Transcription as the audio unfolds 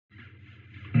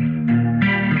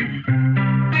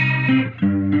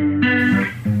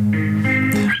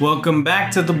Welcome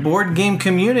back to the Board Game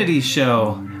Community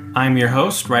Show. I'm your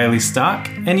host, Riley Stock,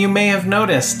 and you may have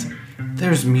noticed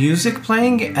there's music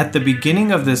playing at the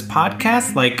beginning of this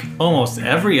podcast like almost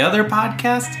every other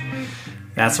podcast.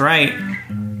 That's right.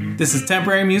 This is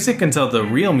temporary music until the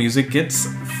real music gets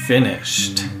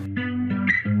finished.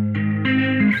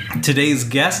 Today's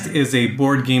guest is a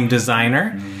board game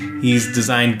designer. He's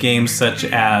designed games such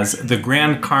as the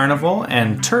Grand Carnival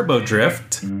and Turbo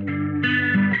Drift.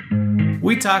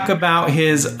 We talk about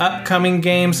his upcoming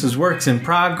games, his works in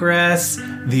progress,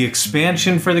 the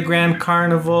expansion for the Grand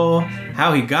Carnival,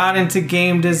 how he got into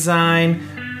game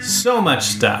design, so much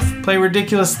stuff. Play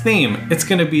Ridiculous Theme. It's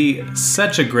going to be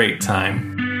such a great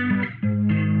time.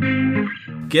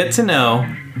 Get to know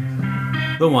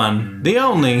the one, the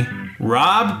only,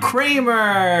 Rob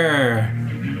Cramer.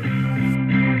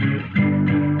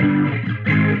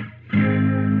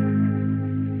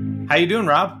 How you doing,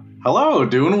 Rob? Hello,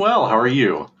 doing well. How are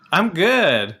you? I'm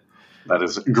good. That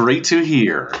is great to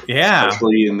hear. Yeah.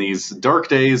 Especially in these dark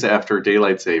days after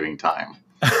daylight saving time.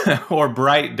 Or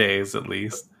bright days, at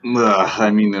least. In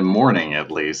the morning, at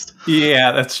least.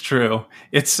 Yeah, that's true.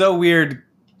 It's so weird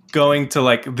going to,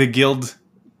 like, the guild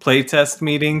playtest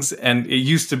meetings, and it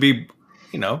used to be,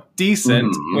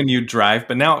 decent when you drive,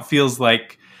 but now it feels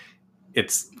like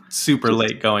it's super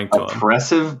late going to them.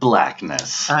 Oppressive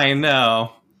blackness. I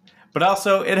know. But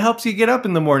also, it helps you get up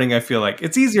in the morning, I feel like.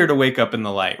 It's easier to wake up in the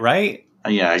light, right?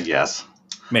 Yeah, I guess.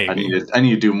 Maybe. I need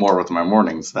to do more with my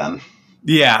mornings then.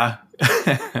 Yeah.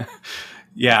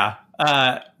 Yeah.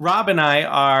 Rob and I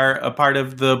are a part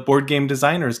of the Board Game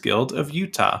Designers Guild of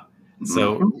Utah.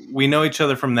 So we know each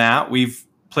other from that. We've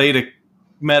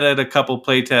met at a couple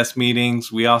playtest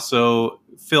meetings. We also,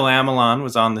 Phil Amelon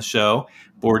was on the show,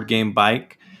 Board Game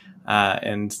Bike,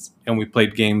 and we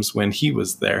played games when he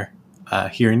was there.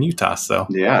 Here in Utah, so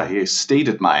yeah, he stayed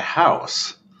at my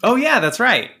house. Oh yeah, that's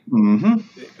right. Mm-hmm.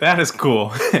 That is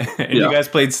cool. And you guys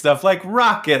played stuff like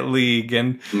Rocket League,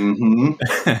 and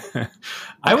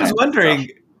I was wondering.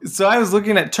 So I was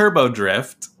looking at Turbo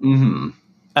Drift, and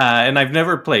I've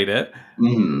never played it.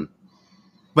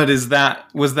 But was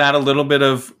that a little bit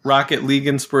of Rocket League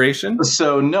inspiration?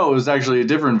 So no, it was actually a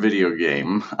different video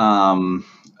game.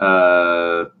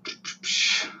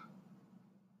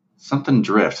 Something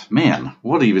Drift. Man,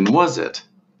 what even was it?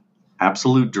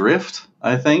 Absolute Drift,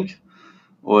 I think,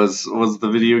 was the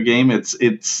video game. It's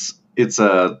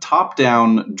a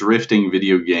top-down drifting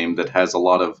video game that has a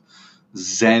lot of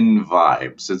Zen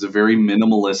vibes. It's a very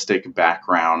minimalistic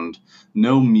background,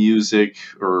 no music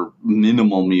or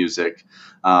minimal music,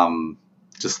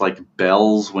 just like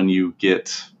bells when you hit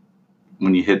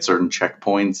certain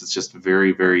checkpoints. It's just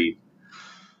very, very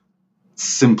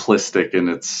simplistic, and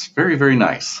it's very, very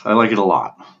nice. I like it a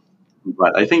lot.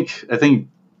 But I think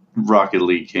Rocket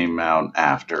League came out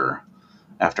after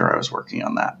I was working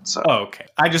on that. So okay.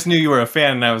 I just knew you were a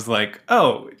fan, and I was like,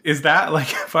 oh, is that like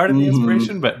part of the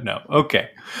inspiration? But no.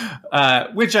 Okay.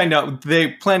 Which I know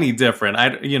they plenty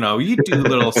different. You do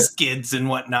little skids and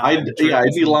whatnot. I'd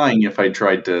be lying if I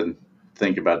tried to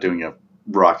think about doing a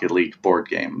Rocket League board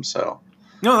game. So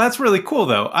no, that's really cool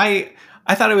though.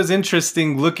 I thought it was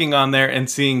interesting looking on there and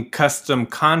seeing custom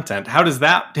content. How does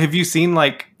that? Have you seen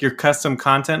like your custom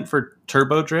content for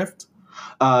Turbo Drift?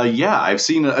 Yeah, I've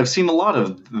seen a lot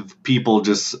of people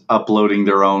just uploading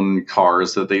their own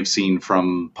cars that they've seen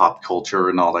from pop culture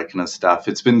and all that kind of stuff.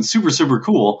 It's been super, super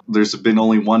cool. There's been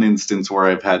only one instance where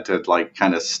I've had to like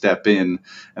kind of step in,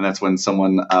 and that's when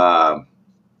someone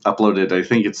uploaded. I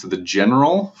think it's the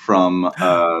General from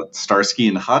Starsky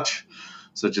and Hutch.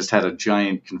 So it just had a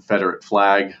giant Confederate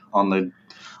flag on the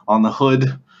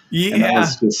hood. Yeah. And that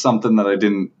was just something that I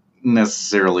didn't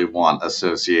necessarily want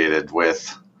associated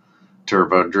with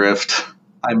Turbo Drift.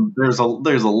 There's a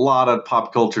lot of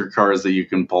pop culture cars that you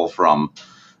can pull from.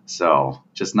 So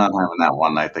just not having that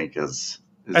one, I think, is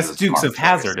that's Dukes of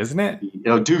Hazzard, isn't it?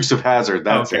 Dukes of Hazzard.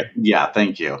 That's it. Yeah,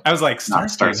 thank you. I was like,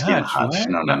 Starsky and Hutch.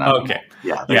 No. Okay.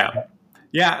 Yeah.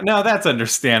 Yeah, no, that's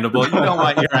understandable. You don't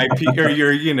want your IP or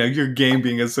your game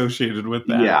being associated with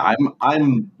that. Yeah,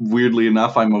 I'm weirdly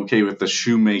enough, I'm okay with the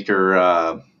Schumacher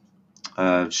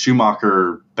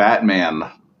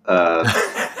Batman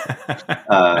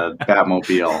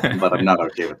Batmobile, but I'm not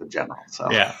okay with the General. So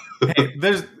yeah, hey,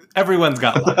 everyone's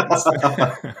got lines.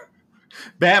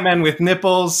 Batman with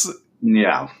nipples,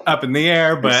 up in the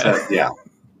air, but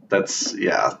it's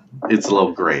a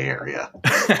little gray area.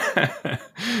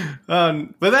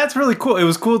 But that's really cool. It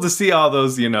was cool to see all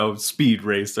those, Speed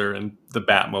Racer and the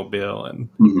Batmobile, and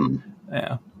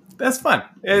yeah, that's fun.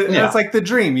 It's like the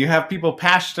dream. You have people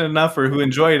passionate enough or who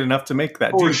enjoy it enough to make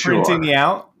that. Do you print any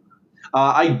out?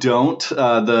 I don't.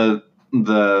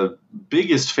 the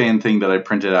biggest fan thing that I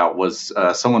printed out was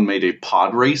someone made a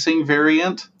pod racing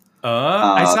variant.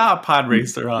 I saw a pod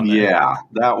racer on there. Yeah,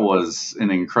 that was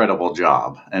an incredible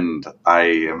job. And I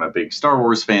am a big Star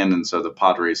Wars fan, and so the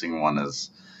pod racing one is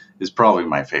probably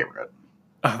my favorite.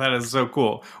 Oh, that is so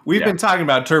cool. We've been talking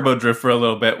about Turbo Drift for a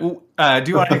little bit.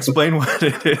 Do you want to explain what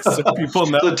it is so people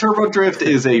know? The Turbo Drift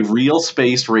is a real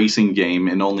space racing game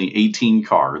in only 18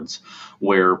 cards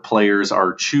where players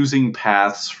are choosing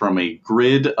paths from a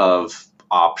grid of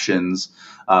options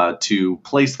to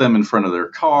place them in front of their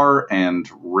car and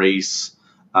race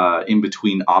in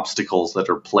between obstacles that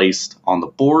are placed on the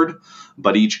board.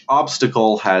 But each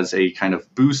obstacle has a kind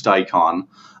of boost icon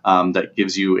that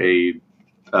gives you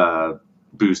a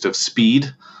boost of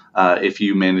speed if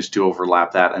you manage to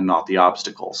overlap that and not the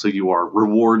obstacle. So you are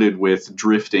rewarded with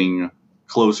drifting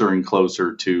closer and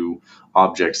closer to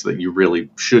objects that you really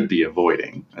should be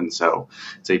avoiding. And so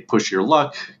it's a push your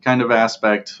luck kind of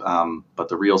aspect, but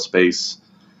the real space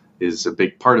is a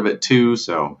big part of it too,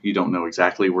 so you don't know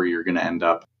exactly where you're going to end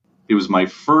up. It was my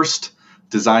first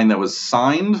design that was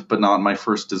signed, but not my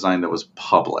first design that was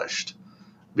published,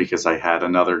 because I had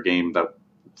another game that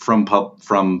from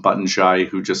Button Shy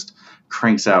who just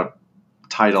cranks out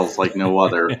titles like no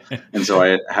other. And so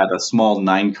I had a small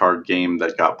 9-card game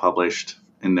that got published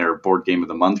in their Board Game of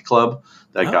the Month club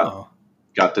that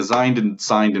got designed and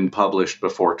signed and published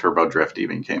before Turbo Drift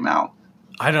even came out.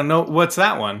 I don't know. What's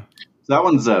that one? That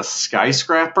one's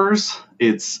Skyscrapers.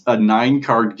 It's a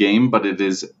 9-card game, but it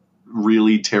is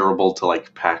really terrible to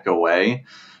like pack away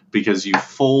because you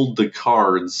fold the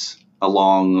cards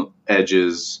along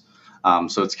edges.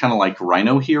 So it's kind of like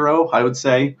Rhino Hero, I would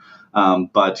say.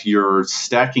 But you're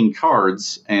stacking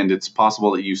cards, and it's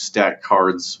possible that you stack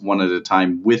cards one at a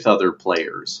time with other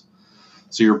players.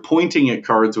 So you're pointing at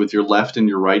cards with your left and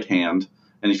your right hand,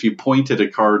 and if you point at a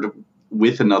card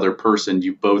with another person,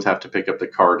 you both have to pick up the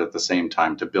card at the same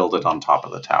time to build it on top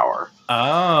of the tower.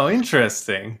 Oh,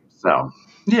 interesting. So,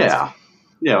 yeah,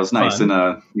 it was nice. Fun.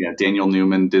 And Daniel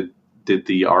Newman did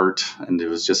the art, and it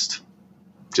was just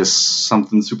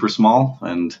something super small,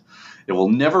 and it will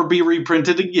never be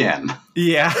reprinted again.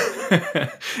 Yeah.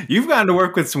 You've gotten to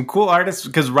work with some cool artists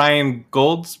because Ryan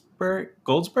Goldsberry?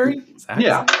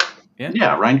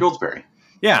 Yeah, Ryan Goldsberry.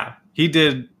 Yeah, he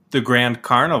did the Grand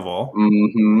Carnival.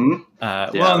 Mm-hmm.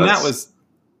 That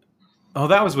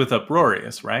was with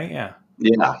Uproarious, right? Yeah.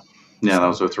 Yeah, that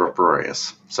was with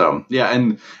Uproarious. So, yeah,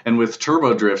 and with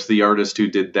Turbo Drift, the artist who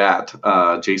did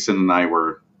that, Jason and I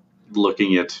were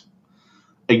looking at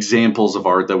examples of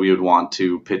art that we would want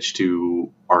to pitch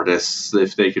to artists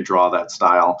if they could draw that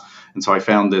style. And so I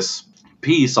found this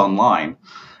piece online,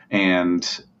 and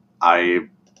I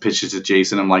pitched it to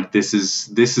Jason. I'm like, this is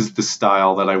the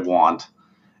style that I want.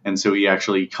 And so he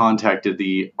actually contacted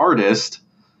the artist,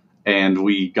 and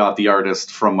we got the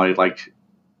artist from my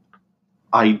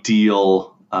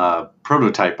ideal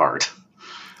prototype art.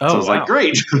 So I was like,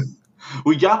 great.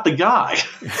 We got the guy.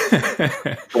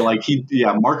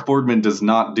 But Mark Boardman does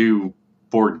not do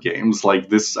board games. Like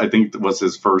this, I think was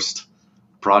his first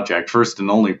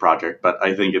and only project, but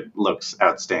I think it looks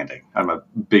outstanding. I'm a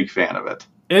big fan of it.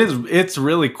 It's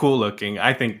really cool looking.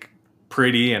 I think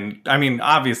pretty, and I mean,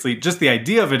 obviously, just the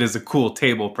idea of it is a cool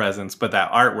table presence, but that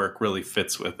artwork really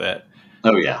fits with it.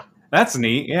 Oh yeah, that's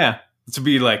neat. Yeah, to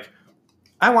be like,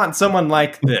 I want someone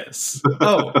like this.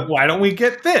 Oh, why don't we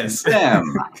get this? Damn.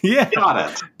 Yeah,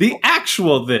 got it. The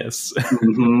actual this.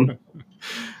 Mm-hmm.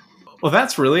 Well,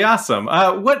 that's really awesome.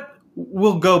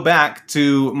 We'll go back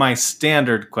to my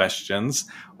standard questions.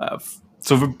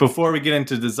 So before we get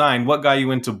into design, what got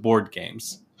you into board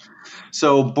games?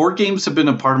 So board games have been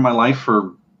a part of my life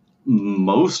for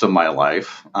most of my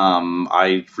life.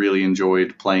 I really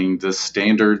enjoyed playing the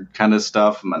standard kind of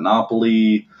stuff,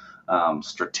 Monopoly,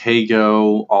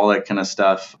 Stratego, all that kind of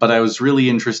stuff. But I was really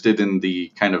interested in the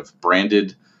kind of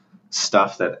branded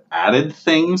stuff that added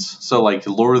things. So like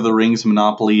Lord of the Rings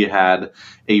Monopoly had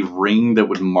a ring that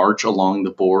would march along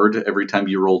the board every time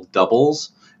you rolled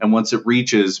doubles. And once it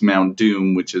reaches Mount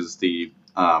Doom, which is the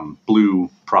blue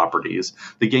properties,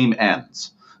 the game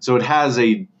ends. So it has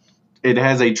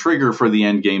a trigger for the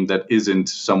end game that isn't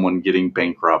someone getting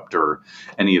bankrupt or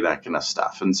any of that kind of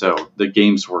stuff. And so the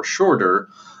games were shorter,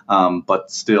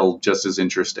 but still just as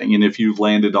interesting. And if you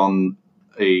landed on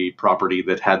a property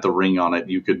that had the ring on it,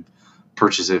 you could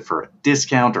purchase it for a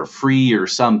discount or free or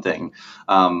something.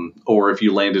 Or if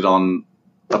you landed on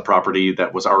a property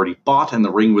that was already bought and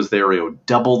the ring was there, it would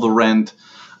double the rent.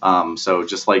 So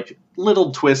just like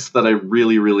little twists that I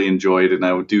really, really enjoyed. And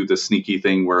I would do the sneaky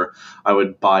thing where I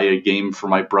would buy a game for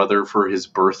my brother for his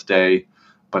birthday,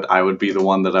 but I would be the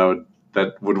one that I would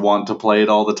that would want to play it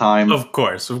all the time. Of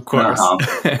course.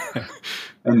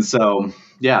 And so,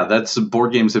 yeah,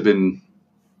 board games have been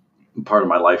part of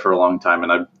my life for a long time,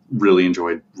 and I've really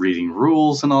enjoyed reading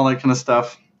rules and all that kind of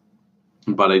stuff.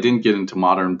 But I didn't get into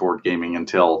modern board gaming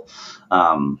until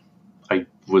I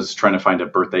was trying to find a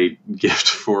birthday gift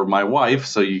for my wife,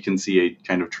 so you can see a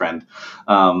kind of trend.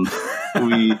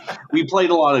 We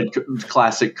played a lot of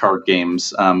classic card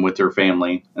games with her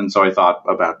family, and so I thought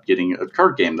about getting a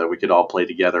card game that we could all play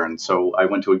together. And so I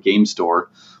went to a game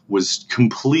store, was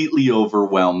completely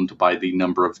overwhelmed by the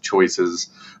number of choices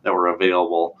that were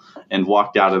available, and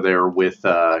walked out of there with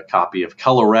a copy of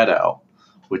Coloretto,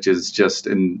 which is just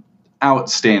an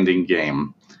outstanding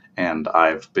game, and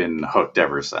I've been hooked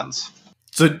ever since.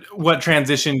 So what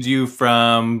transitioned you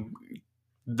from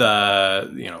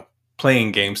the,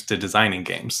 playing games to designing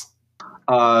games?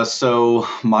 So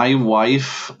my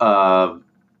wife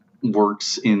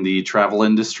works in the travel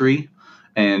industry,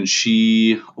 and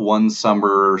she one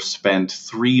summer spent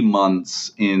 3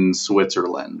 months in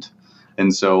Switzerland.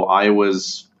 And so I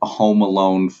was home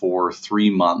alone for 3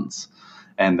 months.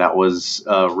 And that was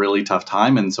a really tough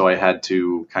time. And so I had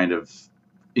to kind of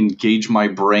engage my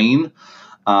brain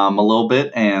a little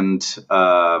bit. And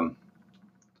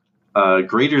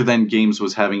Greater Than Games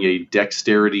was having a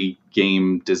dexterity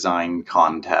game design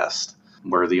contest,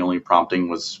 where the only prompting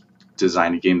was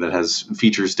design a game that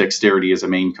features dexterity as a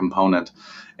main component.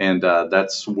 And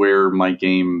that's where my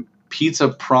game Pizza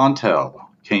Pronto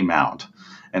came out.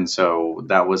 And so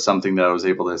that was something that I was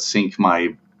able to sink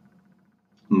my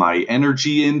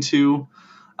energy into.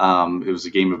 It was a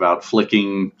game about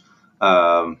flicking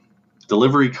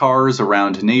delivery cars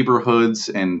around neighborhoods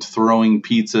and throwing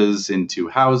pizzas into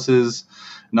houses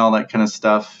and all that kind of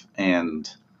stuff. And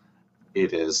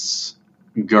it is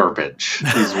garbage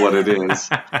is what it is.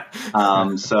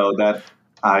 So that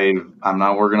I'm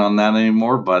not working on that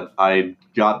anymore, but I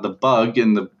got the bug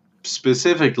in the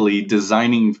specifically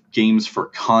designing games for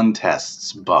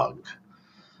contests bug.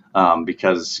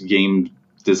 Because game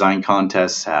design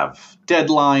contests have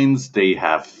deadlines, they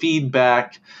have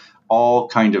feedback, all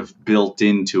kind of built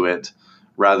into it,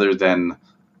 rather than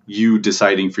you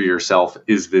deciding for yourself,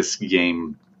 is this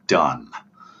game done?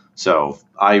 So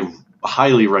I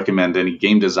highly recommend any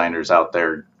game designers out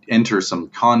there enter some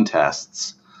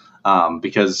contests,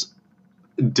 because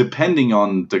depending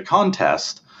on the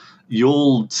contest,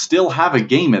 you'll still have a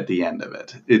game at the end of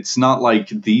it. It's not like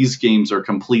these games are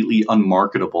completely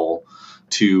unmarketable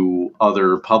to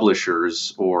other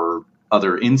publishers or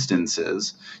other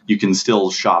instances. You can still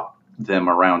shop them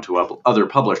around to other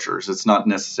publishers. It's not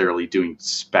necessarily doing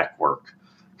spec work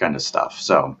kind of stuff.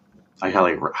 So I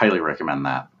highly recommend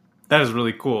that. That is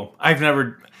really cool. I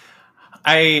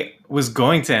was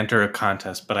going to enter a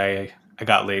contest, but I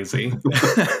got lazy.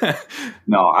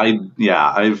 No,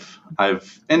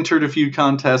 I've entered a few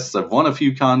contests. I've won a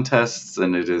few contests,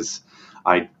 and it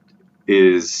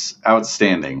is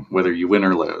outstanding whether you win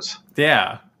or lose.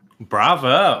 Yeah,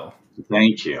 bravo.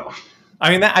 Thank you. I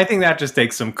mean, I think that just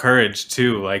takes some courage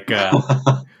too. Like,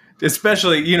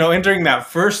 especially entering that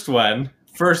first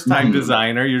time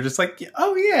designer. You're just like,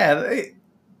 oh yeah,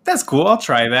 that's cool. I'll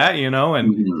try that.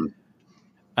 And.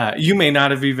 You may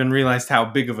not have even realized how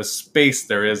big of a space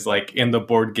there is, like in the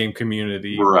board game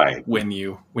community, right? When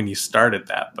you started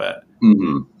that, but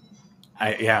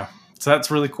so that's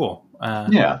really cool.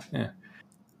 Yeah.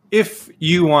 If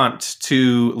you want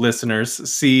to,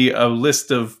 listeners, see a list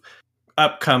of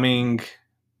upcoming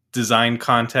design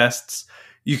contests,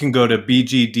 you can go to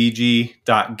bgdg.games,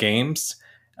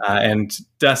 and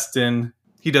Dustin,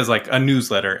 he does like a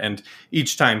newsletter, and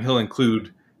each time he'll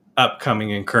include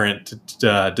upcoming and current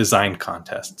design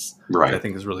contests, right? Which I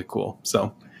think is really cool.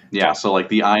 So so like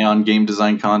the Ion Game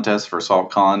Design Contest for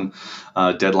SaltCon,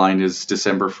 deadline is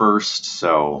December 1st,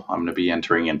 so I'm going to be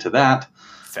entering into that.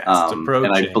 Fast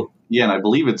approaching. And I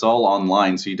believe it's all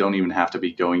online, so you don't even have to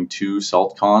be going to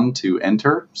SaltCon to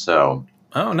enter. So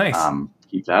nice.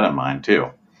 Keep that in mind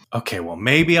too. Okay, well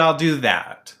maybe I'll do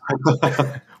that.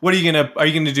 Are you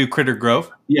gonna do Critter Grove?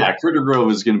 Yeah, Critter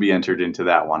Grove is going to be entered into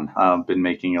that one. I've been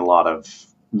making a lot of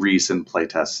recent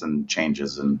playtests and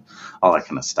changes and all that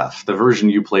kind of stuff. The version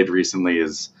you played recently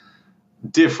is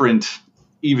different,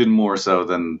 even more so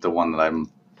than the one that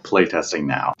I'm playtesting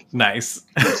now. Nice.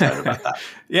 I'm excited about that.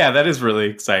 Yeah, that is really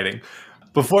exciting.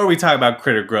 Before we talk about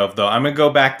Critter Grove, though, I'm going to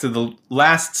go back to the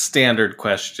last standard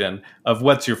question of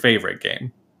what's your favorite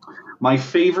game? My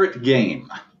favorite game?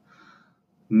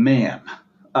 Man.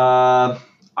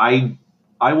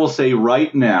 I will say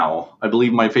right now, I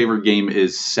believe my favorite game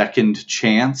is Second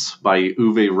Chance by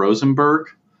Uwe Rosenberg.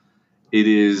 It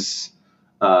is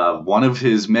one of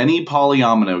his many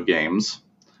polyomino games,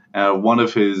 one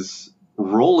of his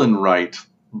roll and write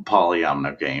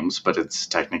polyomino games, but it's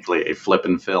technically a flip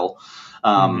and fill.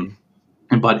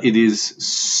 But it is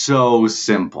so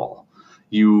simple.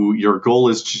 Your goal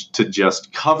is to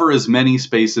just cover as many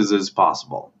spaces as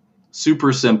possible.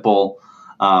 Super simple.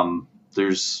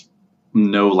 There's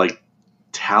no like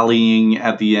tallying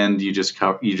at the end. You just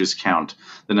count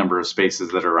the number of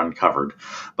spaces that are uncovered.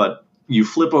 But you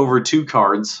flip over 2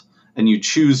 cards and you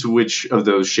choose which of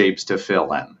those shapes to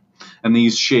fill in. And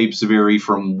these shapes vary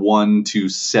from 1 to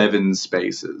 7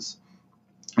 spaces.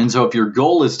 And so if your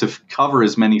goal is to cover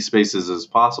as many spaces as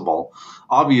possible,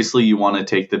 obviously you want to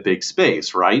take the big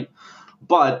space, right?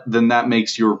 But then that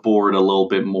makes your board a little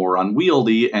bit more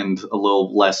unwieldy and a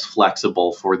little less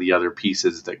flexible for the other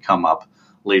pieces that come up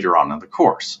later on in the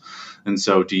course. And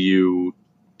so do you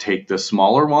take the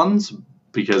smaller ones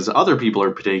because other people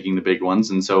are taking the big ones?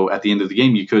 And so at the end of the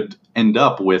game, you could end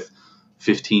up with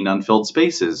 15 unfilled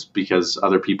spaces because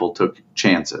other people took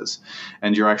chances.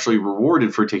 And you're actually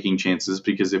rewarded for taking chances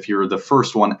because if you're the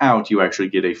first one out, you actually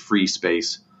get a free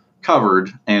space covered,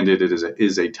 and it is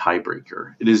a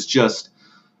tiebreaker. It is just,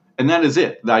 and that is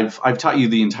it. I've taught you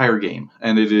the entire game,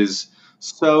 and it is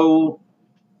so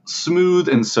smooth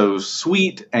and so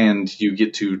sweet, and you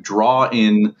get to draw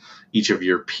in each of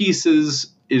your pieces.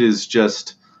 It is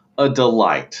just a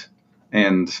delight,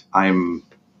 and I'm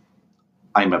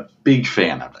a big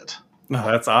fan of it. Oh,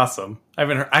 that's awesome.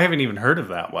 I haven't even heard of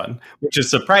that one, which is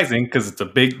surprising because it's a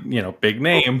big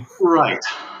name. Right.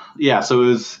 Yeah. So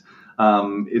it's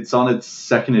on its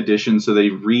 2nd edition. So they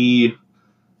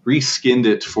reskinned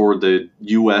it for the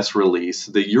US release.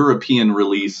 The European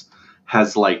release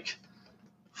has like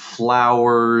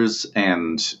flowers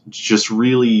and just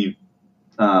really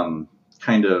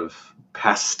kind of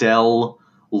pastel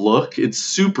look. It's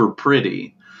super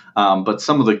pretty. But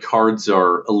some of the cards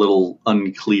are a little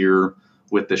unclear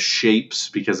with the shapes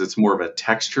because it's more of a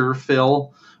texture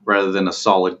fill rather than a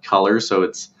solid color. So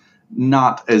it's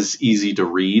not as easy to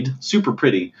read. Super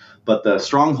pretty. But the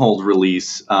Stronghold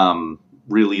release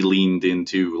really leaned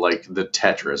into like the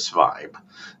Tetris vibe.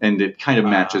 And it kind of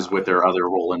matches with their other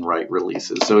roll and write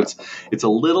releases. So it's a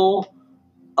little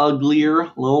uglier,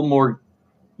 a little more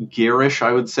garish,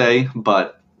 I would say,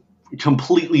 but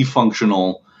completely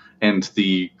functional. And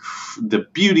the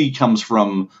beauty comes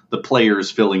from the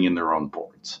players filling in their own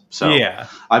boards. So yeah.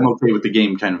 I'm okay with the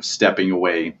game kind of stepping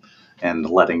away and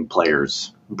letting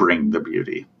players bring the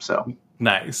beauty. So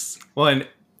nice. Well, and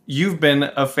you've been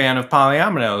a fan of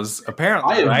polyominoes,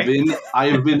 apparently, right? I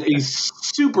have been a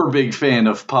super big fan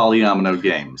of polyomino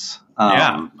games.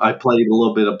 I played a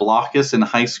little bit of Blockus in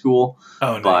high school.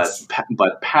 Oh, nice.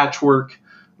 But Patchwork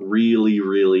really,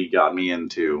 really got me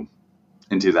into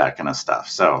that kind of stuff.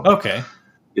 So okay,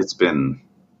 it's been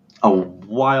a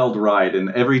wild ride, and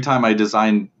every time I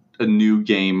design a new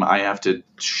game, I have to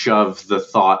shove the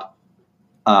thought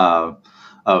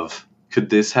of could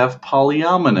this have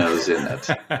polyominoes in it?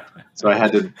 So I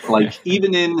had to like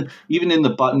even in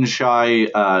the Button Shy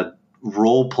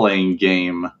role playing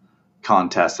game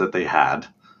contest that they had,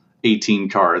 18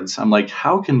 cards. I'm like,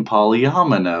 how can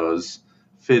polyominoes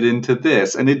fit into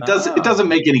this? And it doesn't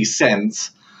make any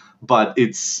sense. But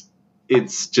it's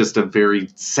just a very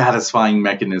satisfying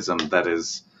mechanism that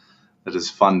is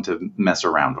fun to mess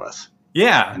around with.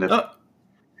 Yeah.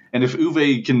 And if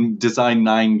Uwe can design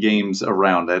 9 games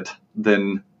around it,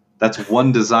 then that's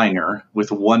one designer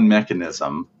with one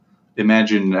mechanism.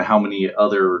 Imagine how many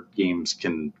other games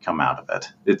can come out of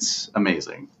it. It's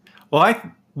amazing. Well,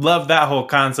 I love that whole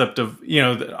concept of, the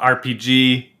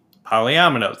RPG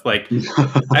polyominoes. Like,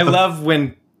 I love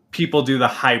when people do the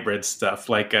hybrid stuff,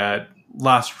 like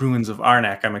Lost Ruins of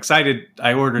Arnak. I'm excited.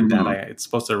 I ordered that. It's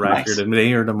supposed to arrive here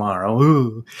today or tomorrow.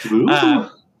 Ooh.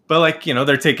 But like,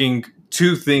 they're taking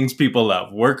 2 things people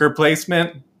love: worker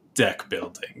placement, deck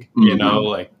building.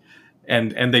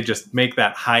 And they just make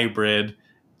that hybrid.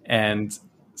 And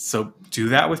so do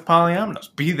that with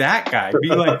polyominoes. Be that guy. Be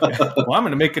like, well, I'm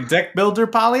going to make a deck builder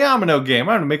polyomino game.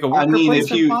 I'm going to make a worker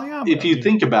placement polyomino if you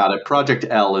think about it, Project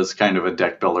L is kind of a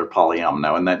deck builder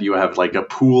polyomino, in that you have like a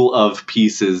pool of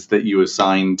pieces that you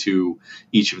assign to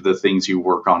each of the things you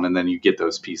work on, and then you get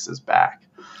those pieces back.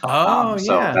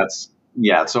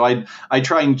 So I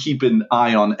try and keep an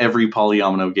eye on every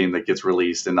polyomino game that gets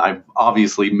released, and I'm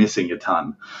obviously missing a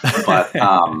ton, but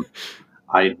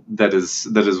that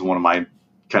is one of my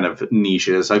kind of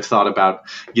niches. I've thought about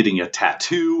getting a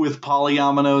tattoo with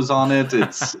polyominoes on it.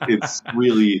 It's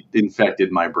really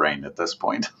infected my brain at this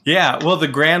point. Yeah, well, the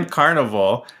Grand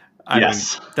Carnival, I mean,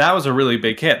 that was a really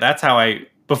big hit. That's how I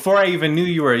before I even knew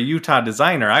you were a Utah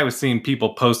designer, I was seeing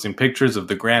people posting pictures of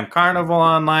the Grand Carnival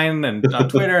online and on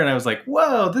Twitter, and I was like,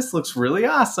 "Whoa, this looks really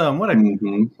awesome! What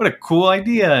a cool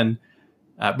idea!" And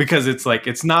because it's like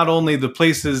it's not only the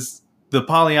places, the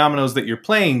polyominoes that you're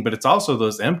playing, but it's also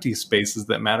those empty spaces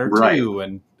that matter too,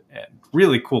 and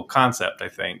really cool concept, I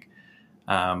think.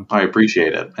 I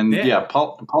appreciate it. And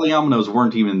polyominoes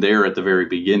weren't even there at the very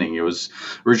beginning. It was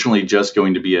originally just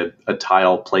going to be a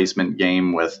tile placement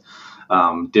game with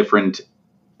different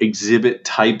exhibit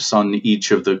types on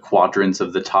each of the quadrants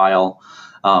of the tile.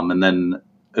 And then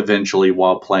eventually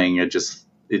while playing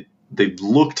they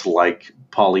looked like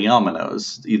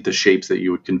polyominoes, the shapes that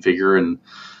you would configure. And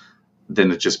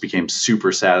then it just became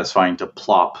super satisfying to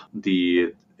plop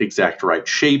the exact right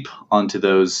shape onto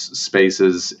those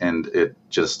spaces, and it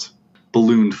just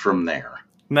ballooned from there.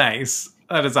 Nice.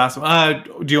 That is awesome.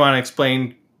 Do you want to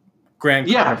explain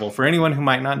Grand Carnival for anyone who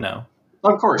might not know?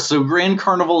 Of course. So Grand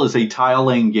Carnival is a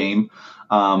tile-laying game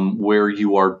where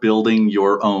you are building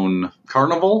your own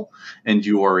carnival and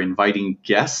you are inviting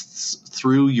guests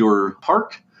through your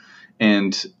park.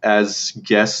 And as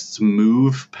guests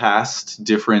move past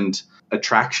different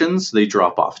attractions, they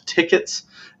drop off tickets,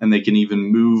 and they can even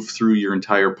move through your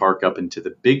entire park up into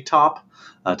the big top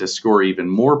to score even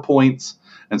more points.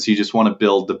 And so you just want to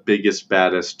build the biggest,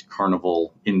 baddest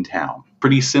carnival in town.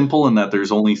 Pretty simple in that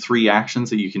there's only 3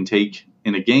 actions that you can take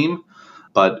in a game,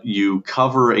 but you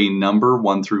cover a number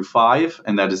 1 through 5,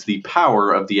 and that is the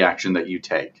power of the action that you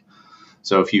take.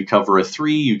 So if you cover a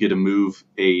 3, you get to move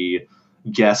a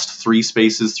guest 3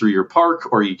 spaces through your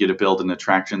park, or you get to build an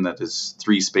attraction that is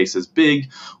 3 spaces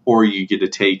big, or you get to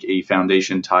take a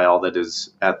foundation tile that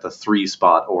is at the 3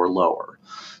 spot or lower.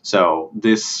 So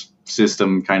this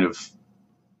system kind of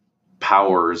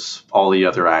powers all the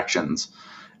other actions,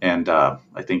 and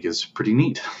I think is pretty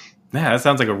neat. Yeah, that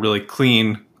sounds like a really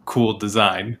clean, cool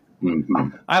design.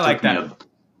 Mm-hmm. I like that.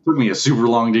 Took me a super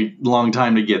long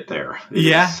time to get there.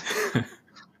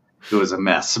 It was a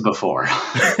mess before.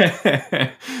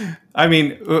 I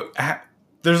mean,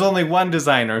 there's only one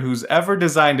designer who's ever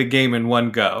designed a game in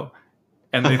one go.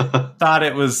 And they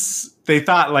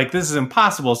thought like, this is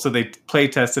impossible. So they play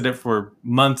tested it for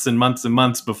months and months and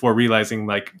months before realizing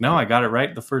like, no, I got it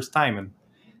right the first time. And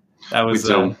that was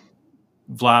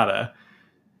Vlada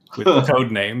with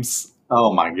code names.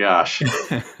 Oh my gosh.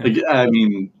 I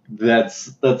mean, that's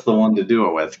the one to do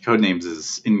it with. Codenames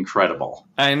is incredible.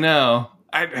 I know.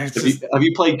 Have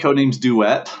you played Codenames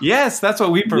Duet? Yes, that's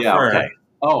what we prefer. Yeah, okay.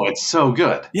 Oh, it's so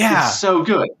good. Yeah. It's so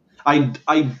good.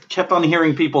 I kept on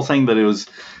hearing people saying that it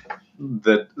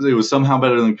was somehow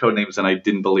better than Codenames, and I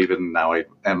didn't believe it, and now I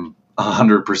am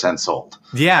 100% sold.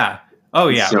 Yeah. Oh,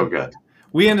 yeah. It's so good.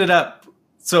 We ended up...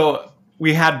 So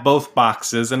we had both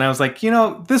boxes, and I was like,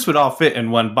 this would all fit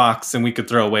in one box, and we could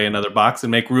throw away another box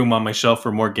and make room on my shelf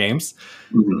for more games.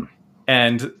 Mm-hmm.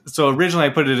 And so originally I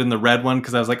put it in the red one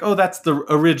because I was like, oh, that's the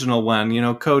original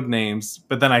one, code names.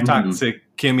 But then I talked to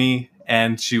Kimmy,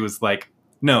 and she was like,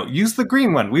 no, use the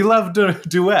green one. We love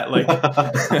Duet. Like,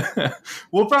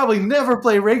 we'll probably never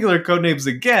play regular Codenames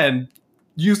again.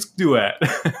 Use Duet.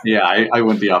 Yeah, I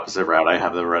went the opposite route. I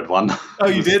have the red one. Oh,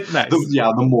 you did? Nice.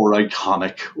 The more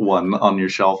iconic one on your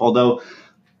shelf. Although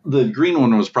the green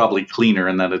one was probably cleaner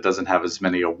in that it doesn't have as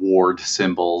many award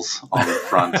symbols on the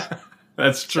front.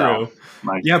 That's true.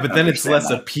 So, but then it's less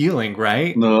appealing,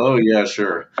 right? No, yeah,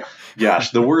 sure.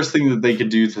 Gosh, the worst thing that they could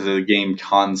do to the game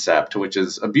concept, which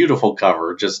is a beautiful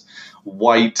cover, just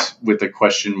white with a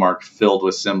question mark filled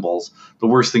with symbols. The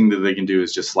worst thing that they can do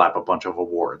is just slap a bunch of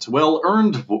awards.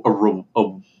 Well-earned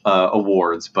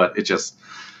awards, but it just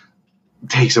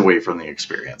takes away from the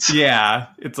experience. Yeah,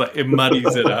 it's like it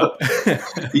muddies it up.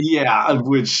 Yeah,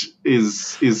 which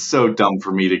is so dumb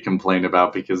for me to complain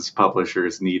about because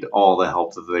publishers need all the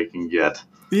help that they can get.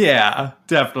 Yeah,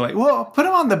 definitely. Well, put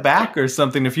them on the back or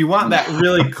something if you want that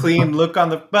really clean look on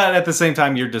the. But at the same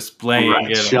time, you're displaying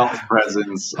it. Shelf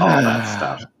presence, all that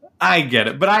stuff. I get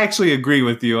it, but I actually agree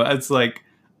with you. It's like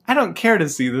I don't care to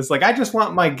see this. Like I just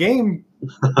want my game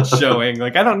showing.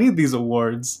 Like I don't need these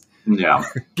awards. Yeah.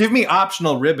 Give me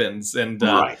optional ribbons and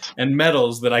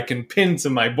medals that I can pin to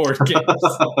my board games.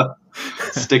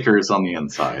 Stickers on the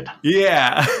inside.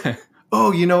 Yeah.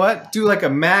 Oh, you know what? Do like a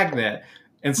magnet.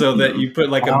 And so that you put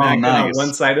like a magnet on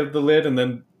one side of the lid and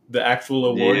then the actual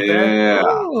award there. Yeah.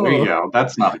 Oh. There you go.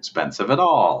 That's not expensive at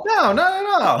all. No,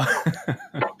 not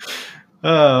at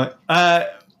all.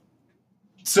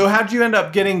 So how'd you end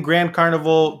up getting Grand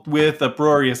Carnival with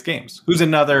Uproarious Games? Who's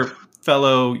another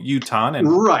fellow Utahn?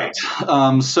 Right.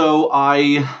 So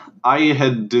I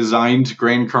had designed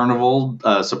Grand Carnival,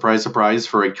 surprise, surprise,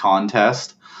 for a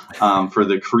contest for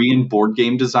the Korean board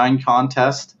game design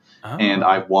contest, and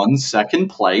I won second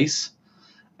place.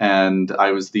 And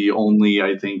I was the only,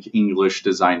 I think, English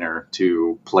designer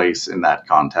to place in that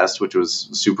contest, which was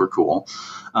super cool.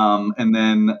 And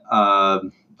then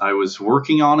I was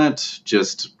working on it,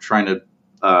 just trying to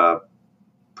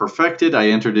perfect it. I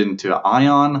entered into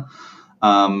Ion,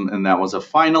 and that was a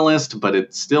finalist, but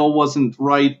it still wasn't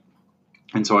right.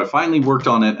 And so I finally worked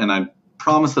on it, and I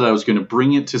promised that I was going to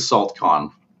bring it to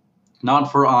SaltCon.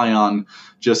 Not for Ion,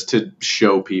 just to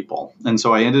show people. And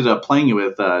so I ended up playing it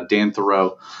with Dan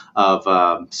Thoreau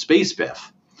of Space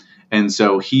Biff. And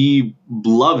so he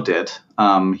loved it.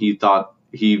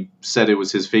 He said it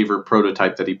was his favorite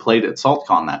prototype that he played at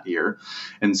SaltCon that year.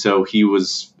 And so he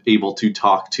was able to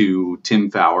talk to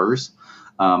Tim Fowers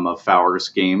of Fowers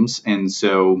Games. And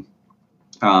so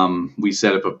we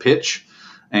set up a pitch,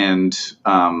 and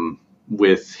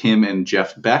with him and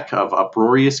Jeff Beck of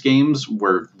Uproarious Games,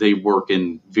 where they work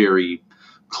in very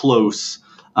close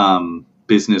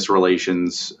business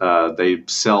relations. They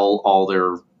sell all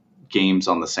their games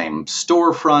on the same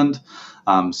storefront.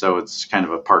 So it's kind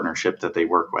of a partnership that they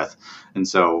work with. And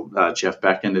so Jeff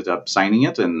Beck ended up signing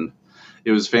it, and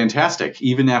it was fantastic,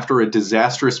 even after a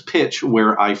disastrous pitch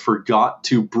where I forgot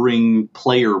to bring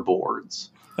player boards.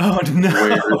 Oh, no.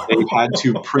 Where they had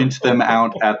to print them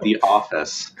out at the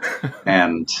office,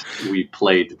 and we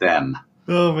played then.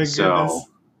 Oh, my goodness.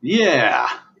 Yeah.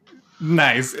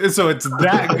 Nice. So it's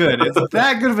that good. It's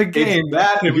that good of a game. It's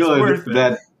that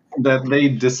good that they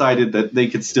decided that they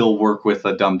could still work with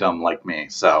a dum-dum like me.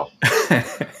 So,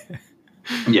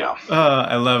 yeah.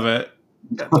 I love it.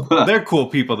 They're cool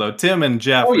people, though. Tim and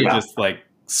Jeff are just like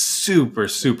super,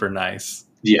 super nice.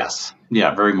 Yes.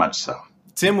 Yeah, very much so.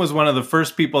 Tim was one of the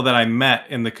first people that I met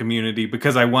in the community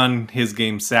because I won his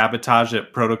game Sabotage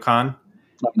at Protocon.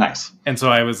 Oh, nice. And so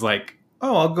I was like,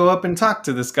 oh, I'll go up and talk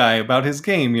to this guy about his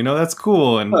game. You know, that's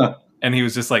cool. And he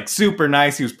was just like super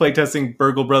nice. He was playtesting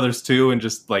Burgle Brothers 2 and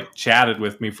just like chatted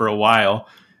with me for a while.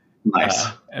 Nice.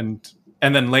 And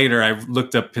then later I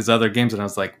looked up his other games and I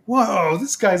was like, whoa,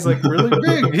 this guy's like really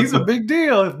big. He's a big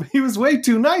deal. He was way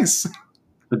too nice.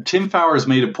 Tim Fowers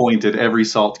made a point at every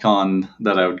SaltCon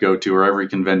that I would go to, or every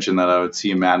convention that I would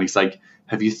see him at. And he's like,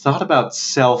 have you thought about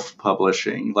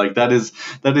self-publishing? Like that is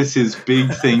his big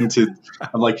thing to,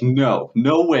 I'm like, no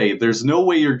way. There's no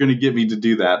way you're going to get me to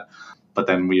do that. But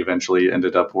then we eventually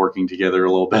ended up working together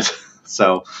a little bit.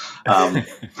 So,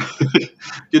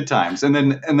 good times. And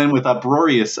then with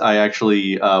Uproarious, I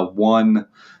actually won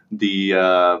the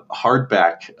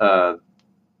hardback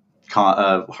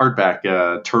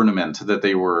tournament that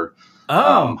they were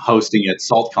hosting at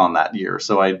SaltCon that year.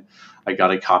 So I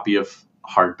got a copy of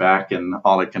hardback and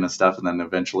all that kind of stuff, and then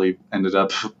eventually ended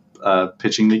up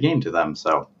pitching the game to them.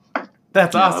 So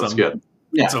that's awesome. That's good.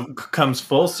 Yeah, so it comes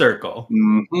full circle.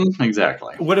 Mm-hmm,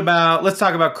 exactly. Let's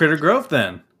talk about Critter Grove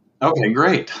then. Okay,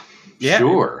 great. Yeah,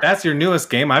 sure. That's your newest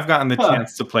game. I've gotten the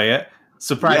chance to play it.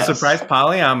 Surprise,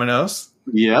 Polyominoes.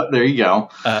 Yep, there you go.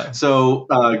 So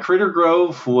Critter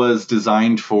Grove was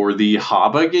designed for the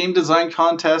Haba Game Design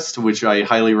Contest, which I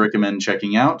highly recommend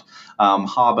checking out.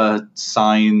 Haba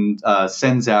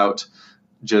sends out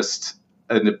just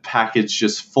a package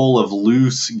just full of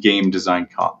loose game design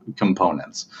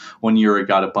components. One year it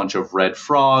got a bunch of red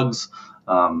frogs,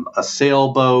 a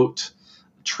sailboat,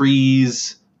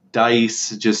 trees,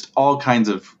 dice, just all kinds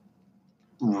of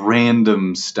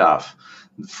random stuff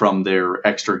from their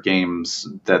extra games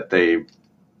that they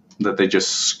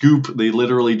just scoop. They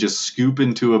literally just scoop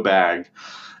into a bag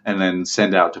and then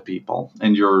send out to people.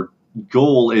 And your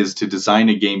goal is to design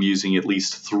a game using at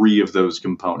least 3 of those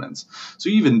components. So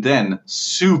even then,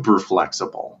 super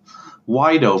flexible,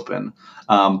 wide open,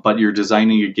 but you're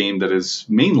designing a game that is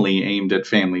mainly aimed at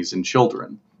families and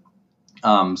children.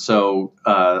 So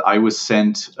I was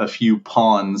sent a few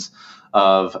pawns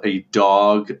of a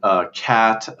dog, a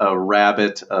cat, a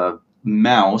rabbit, a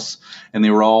mouse, and they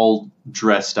were all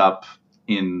dressed up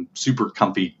in super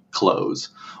comfy clothes.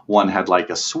 One had like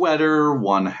a sweater,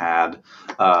 one had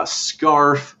a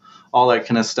scarf, all that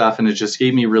kind of stuff, and it just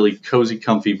gave me really cozy,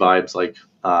 comfy vibes like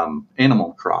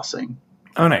Animal Crossing.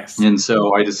 Oh, nice. And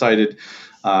so I decided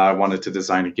I wanted to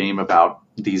design a game about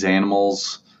these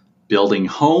animals building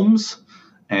homes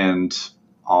and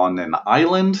on an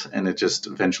island, and it just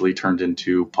eventually turned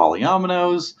into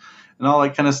Polyominoes and all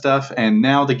that kind of stuff. And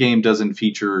now the game doesn't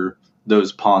feature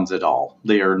those pawns at all.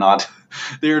 They are not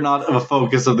a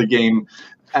focus of the game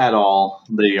at all.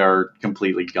 They are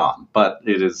completely gone. But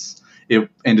it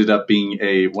ended up being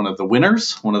one of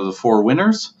the 4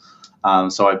 winners.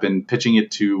 So I've been pitching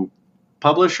it to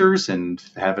publishers and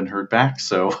haven't heard back.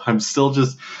 So I'm still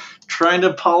just trying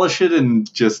to polish it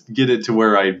and just get it to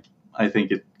where I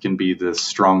think it can be the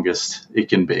strongest it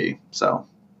can be. So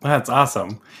that's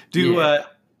awesome.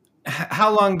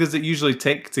 How long does it usually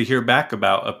take to hear back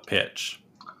about a pitch?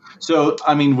 So,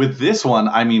 I mean, with this one,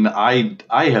 I mean, I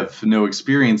have no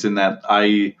experience in that.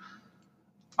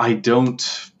 I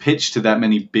don't pitch to that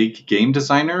many big game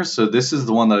designers. So this is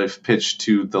the one that I've pitched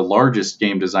to the largest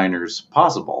game designers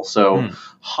possible. So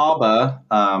Haba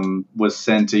was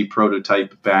sent a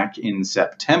prototype back in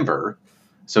September.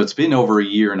 So it's been over a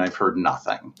year and I've heard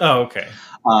nothing. Oh, okay.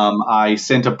 I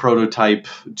sent a prototype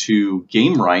to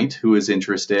GameRight, who is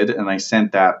interested, and I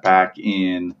sent that back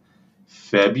in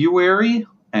February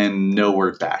and no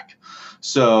word back.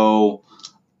 So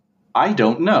I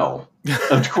don't know.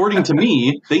 According to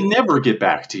me, they never get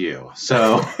back to you.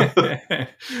 So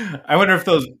I wonder if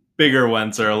those bigger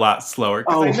ones are a lot slower.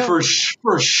 Oh, for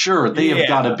sure. They have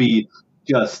got to be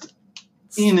just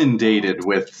inundated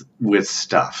with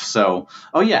stuff. So,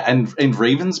 and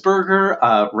Ravensburger,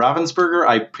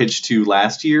 I pitched to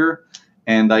last year,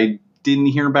 and I didn't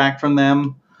hear back from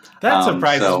them. That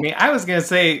surprises me. I was going to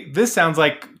say, this sounds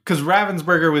like, because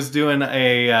Ravensburger was doing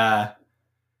a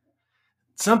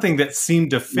something that seemed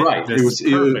to fit this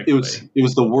perfectly. It was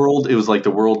the world. It was like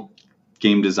the World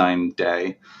Game Design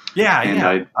Day.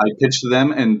 I pitched to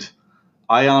them, and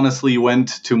I honestly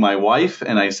went to my wife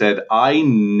and I said, I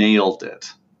nailed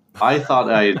it. I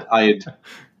thought I had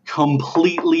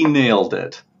completely nailed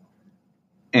it,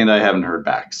 and I haven't heard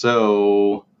back.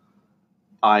 So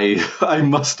I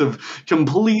must have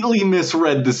completely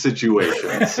misread the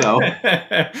situation. So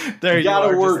there you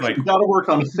gotta work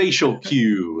on facial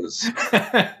cues.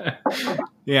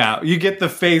 Yeah, you get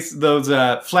those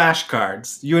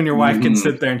flashcards. You and your wife can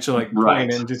sit there and she'll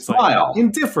point and just smile,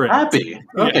 indifferent, happy.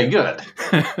 Okay, good.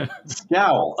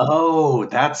 Scowl. Oh,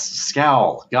 that's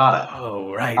scowl. Got it.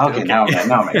 Oh, right. Okay. Now it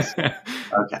makes sense.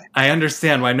 Okay. I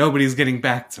understand why nobody's getting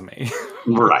back to me.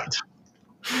 Right.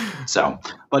 So,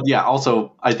 but yeah,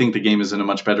 also I think the game is in a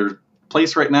much better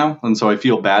place right now. And so I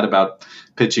feel bad about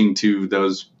pitching to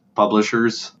those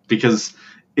publishers because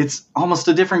it's almost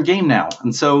a different game now.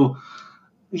 And so,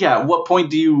 yeah, at what point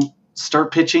do you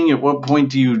start pitching? At what point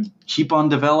do you keep on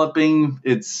developing?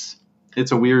 It's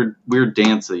a weird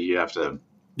dance that you have to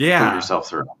put yourself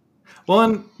through. Well,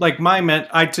 and like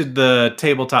I did the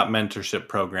tabletop mentorship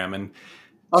program, and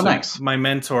nice. My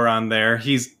mentor on there,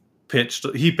 he pitched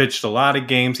a lot of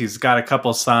games. He's got a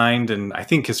couple signed, and I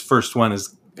think his first one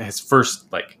is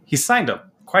he signed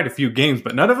up quite a few games,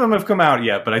 but none of them have come out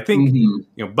yet. But I think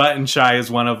Button Shy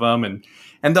is one of them,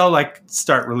 and they'll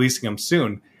start releasing them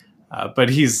soon. But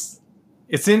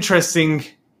it's interesting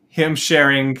him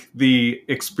sharing the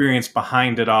experience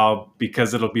behind it all,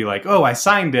 because it'll be like, oh, I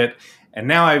signed it, and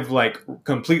now I've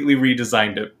completely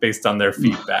redesigned it based on their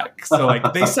feedback. So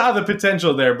they saw the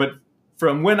potential there, but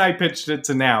from when I pitched it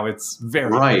to now, it's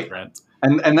very different.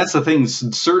 And that's the thing.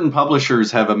 Certain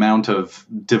publishers have amount of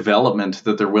development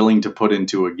that they're willing to put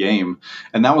into a game.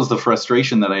 And that was the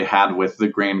frustration that I had with the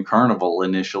Grand Carnival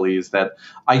initially, is that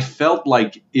I felt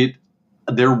like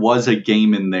there was a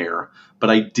game in there,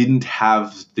 but I didn't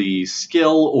have the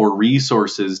skill or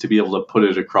resources to be able to put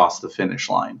it across the finish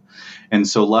line. And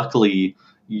so luckily,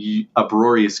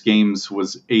 Uproarious Games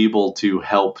was able to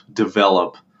help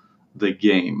develop the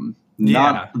game.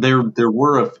 There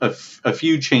were a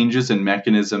few changes in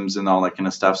mechanisms and all that kind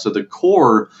of stuff. So the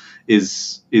core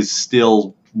is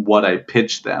still what I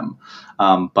pitched them,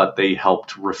 but they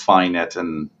helped refine it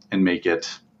and make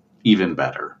it even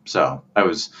better. So I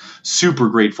was super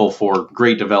grateful for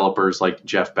great developers like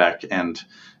Jeff Beck and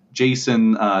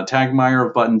Jason Tagmeyer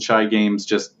of Button Shy Games,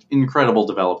 just incredible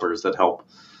developers that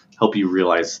help you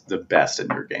realize the best in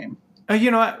your game.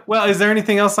 You know what? Well, is there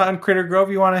anything else on Critter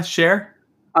Grove you want to share?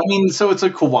 I mean, so it's a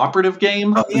cooperative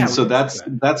game, and so that's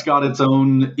got its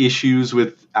own issues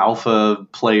with alpha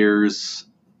players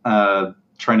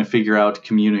trying to figure out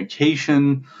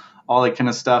communication, all that kind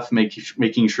of stuff,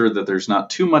 making sure that there's not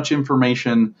too much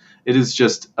information. It is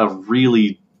just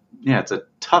it's a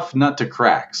tough nut to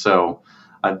crack. So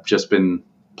I've just been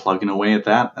plugging away at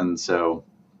that, and so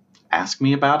ask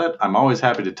me about it. I'm always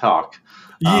happy to talk.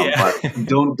 But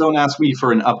don't ask me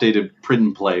for an updated print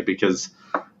and play, because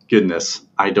goodness,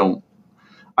 I don't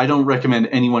recommend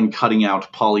anyone cutting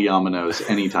out polyominoes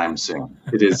anytime soon.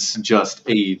 It is just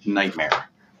a nightmare.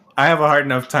 I have a hard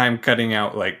enough time cutting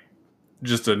out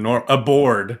just a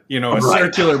board, a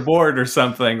circular board or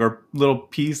something, or little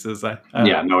pieces.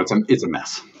 It's a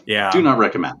mess. Yeah, do not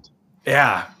recommend.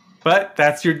 Yeah, but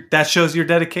that shows your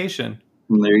dedication.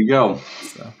 There you go.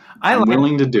 So, I'm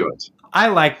willing to do it. I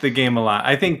like the game a lot.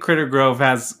 I think Critter Grove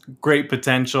has great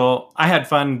potential. I had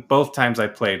fun both times I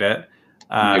played it.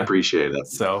 I appreciate it.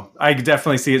 So I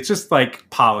definitely see it's just like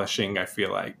polishing, I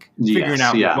feel like. Figuring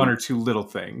out one or two little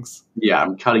things. Yeah,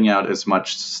 I'm cutting out as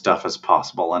much stuff as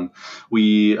possible. And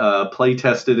we play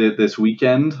tested it this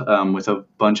weekend with a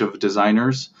bunch of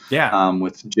designers. Yeah.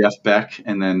 With Jeff Beck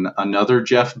and then another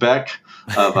Jeff Beck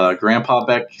of Grandpa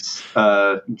Beck's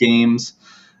games,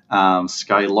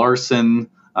 Sky Larson,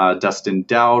 Dustin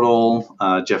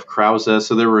Dowdle, Jeff Krause.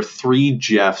 So there were 3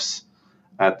 Jeffs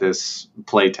at this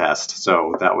play test.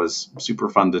 So that was super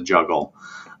fun to juggle.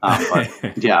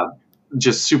 But yeah,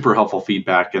 just super helpful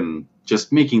feedback and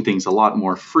just making things a lot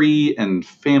more free and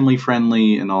family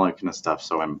friendly and all that kind of stuff.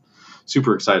 So I'm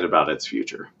super excited about its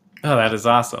future. Oh, that is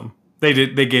awesome. They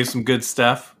gave some good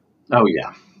stuff. Oh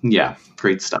yeah. Yeah.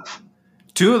 Great stuff.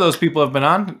 2 of those people have been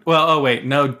on. Well, oh wait,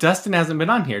 no, Dustin hasn't been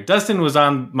on here. Dustin was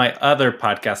on my other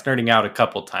podcast, Nerding Out, a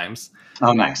couple times.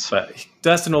 Oh, nice. But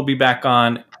Dustin will be back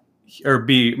on or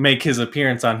make his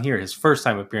appearance on here, his first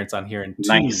time appearance on here in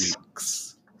 2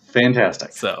 weeks.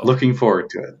 Fantastic. So looking forward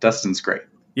to it. Dustin's great.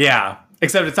 Yeah.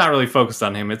 Except it's not really focused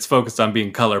on him. It's focused on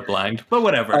being colorblind, but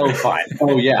whatever. Oh, fine.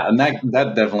 Oh, yeah. And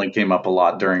that definitely came up a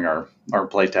lot during our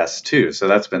play tests too. So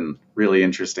that's been really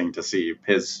interesting to see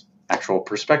his actual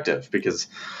perspective because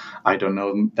I don't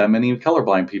know that many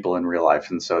colorblind people in real life.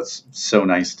 And so it's so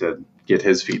nice to get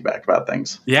his feedback about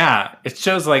things. Yeah. It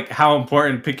shows like how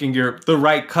important picking the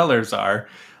right colors are.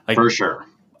 Like, for sure.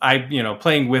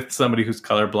 Playing with somebody who's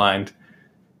colorblind,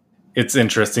 it's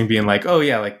interesting being like, oh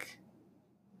yeah, like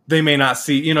they may not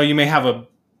see, you may have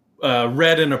a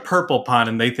red and a purple pond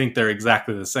and they think they're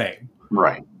exactly the same.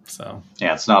 Right. So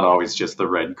yeah, it's not always just the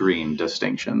red-green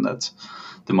distinction that's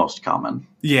the most common.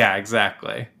 Yeah,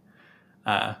 exactly.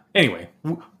 Anyway,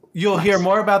 you'll hear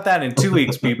more about that in 2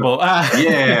 weeks, people.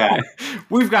 Yeah.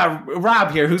 We've got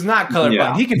Rob here who's not colorblind.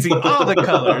 Yeah. He can see all the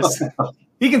colors.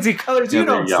 He can see colors you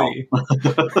don't see.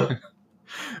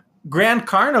 Grand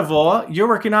Carnival, you're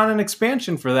working on an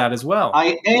expansion for that as well.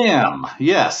 I am,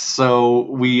 yes. So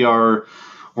we are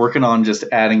working on just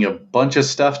adding a bunch of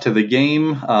stuff to the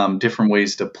game, different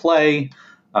ways to play,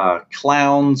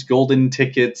 clowns, golden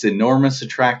tickets, enormous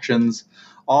attractions,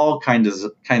 all kinds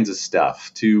of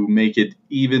stuff to make it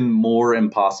even more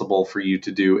impossible for you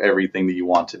to do everything that you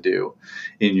want to do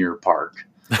in your park.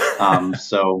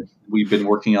 So we've been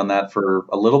working on that for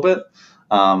a little bit.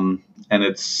 And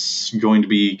it's going to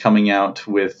be coming out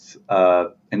with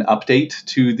an update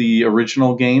to the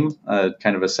original game,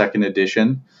 kind of a second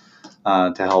edition,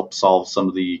 to help solve some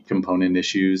of the component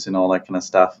issues and all that kind of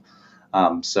stuff.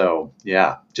 So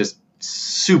yeah, just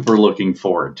super looking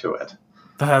forward to it.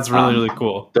 That's really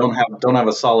cool. Don't have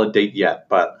a solid date yet,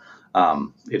 but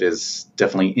it is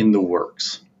definitely in the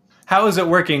works. How is it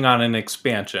working on an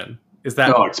expansion? Is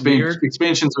that weird?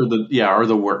 Expansions are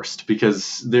the worst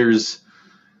because there's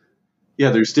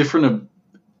different.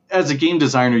 As a game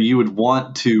designer, you would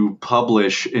want to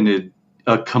publish in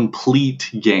a complete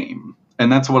game,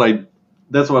 and that's what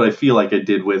I feel like I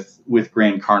did with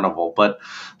Grand Carnival. But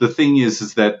the thing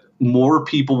is that more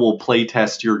people will play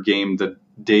test your game the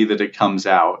day that it comes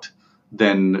out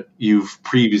than you've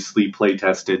previously play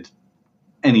tested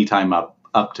any time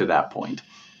up to that point,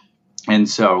 and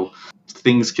so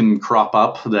things can crop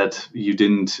up that you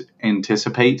didn't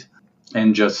anticipate,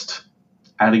 and just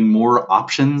adding more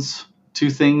options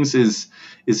to things is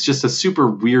just a super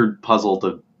weird puzzle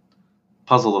to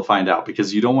find out,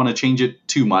 because you don't want to change it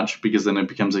too much because then it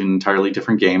becomes an entirely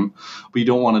different game. But you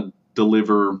don't want to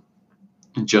deliver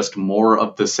just more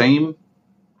of the same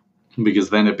because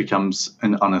then it becomes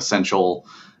an unessential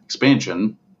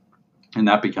expansion and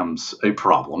that becomes a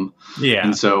problem. Yeah.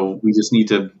 And so we just need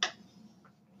to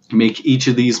make each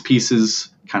of these pieces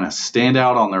kind of stand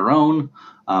out on their own.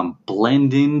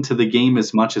 Blend into the game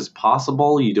as much as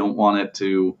possible. You don't want it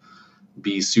to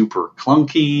be super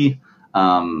clunky.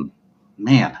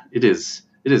 Man, it is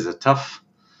a tough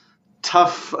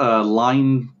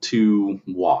line to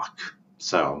walk.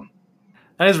 So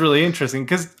that is really interesting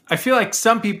because I feel like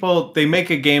some people, they make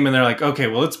a game and they're like, okay,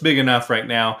 well, it's big enough right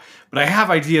now, but I have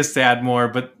ideas to add more,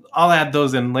 but I'll add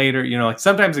those in later. Like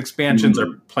sometimes expansions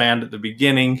are planned at the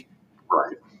beginning,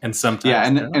 right? And sometimes, yeah,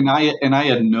 and I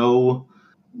had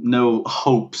no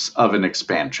hopes of an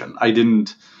expansion. I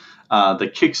didn't.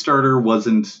 The Kickstarter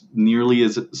wasn't nearly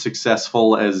as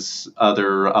successful as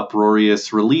other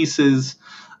uproarious releases,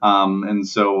 and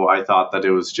so I thought that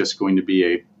it was just going to be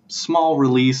a small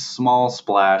release, small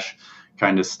splash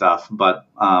kind of stuff. But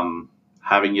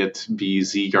having it be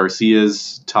Z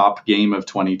Garcia's top game of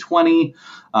 2020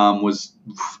 was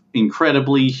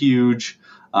incredibly huge.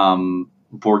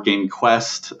 Board Game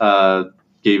Quest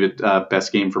gave it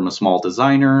best game from a small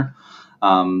designer.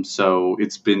 So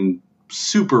it's been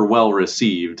super well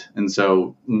received. And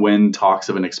so when talks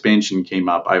of an expansion came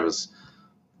up, I was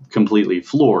completely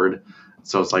floored.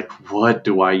 So I was like, what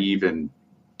do I even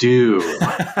do?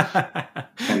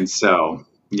 And so,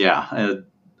 yeah,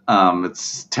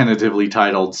 it's tentatively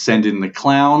titled Send in the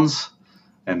Clowns,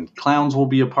 and clowns will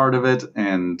be a part of it.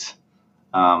 And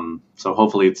so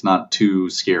hopefully it's not too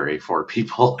scary for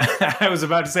people. I was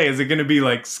about to say, is it going to be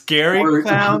like scary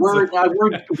clowns?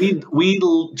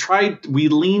 We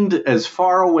leaned as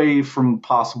far away from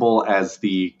possible as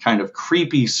the kind of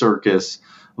creepy circus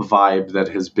vibe that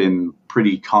has been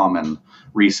pretty common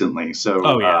recently.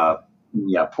 So,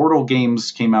 Portal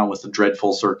Games came out with the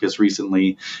Dreadful Circus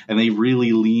recently, and they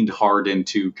really leaned hard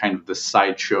into kind of the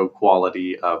sideshow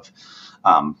quality of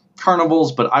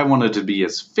carnivals, but I wanted to be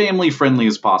as family friendly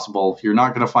as possible. You're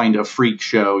not going to find a freak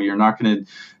show. You're not going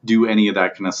to do any of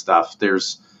that kind of stuff.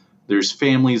 There's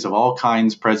families of all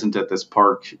kinds present at this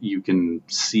park. You can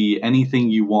see anything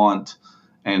you want,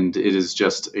 and it is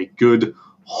just a good,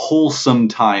 wholesome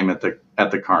time at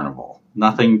the carnival.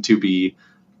 Nothing to be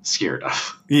scared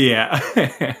of. Yeah.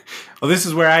 Well, this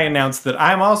is where I announced that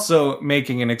I'm also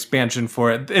making an expansion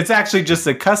for it. It's actually just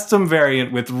a custom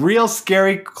variant with real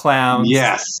scary clowns.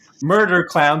 Yes. Murder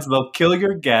clowns. They'll kill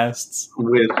your guests.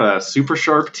 With super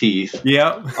sharp teeth.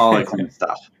 Yep. All that kind of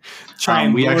stuff. Try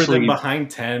and lure them behind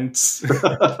tents.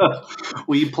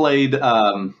 We played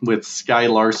with Sky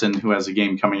Larson, who has a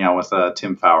game coming out with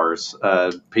Tim Fowers,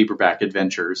 Paperback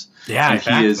Adventures. Yeah,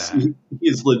 and he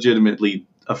is legitimately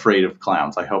afraid of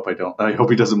clowns. I hope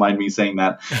he doesn't mind me saying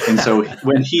that. And so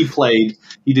when he played,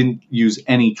 he didn't use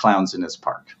any clowns in his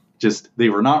park. Just they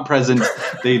were not present.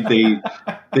 They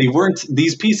weren't.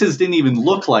 These pieces didn't even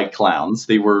look like clowns.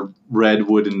 They were red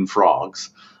wooden frogs.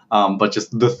 But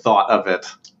just the thought of it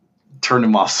turned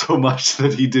him off so much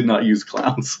that he did not use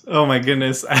clowns. Oh my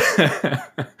goodness! I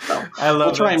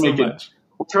love we'll that so much.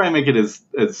 We'll try and make it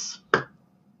as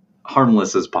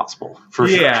harmless as possible. For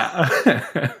sure.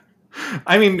 Yeah.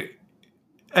 I mean,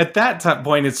 at that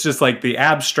point, it's just like the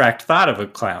abstract thought of a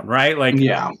clown, right? Like,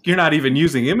 you're not even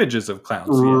using images of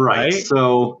clowns yet, right?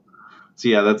 So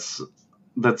yeah,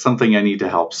 that's something I need to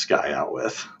help Sky out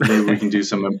with. Maybe we can do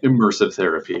some immersive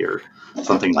therapy or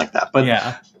something like that. But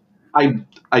yeah,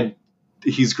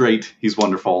 he's great. He's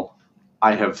wonderful.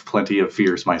 I have plenty of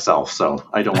fears myself, so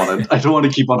I don't want to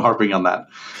keep on harping on that.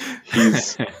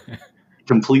 He's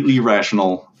completely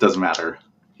rational. Doesn't matter.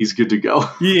 He's good to go.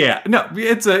 Yeah, no,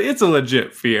 it's a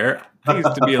legit fear. I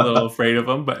used to be a little afraid of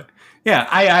him, but yeah,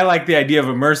 I like the idea of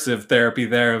immersive therapy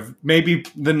there. Of maybe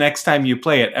the next time you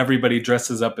play it, everybody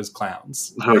dresses up as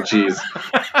clowns. Oh, jeez.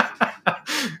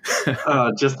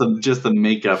 Just the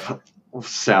makeup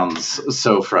sounds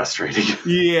so frustrating.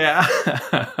 Yeah.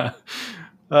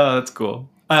 Oh, that's cool.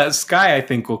 Sky, I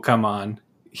think, will come on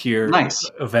here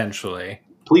eventually.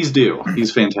 Please do.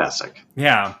 He's fantastic.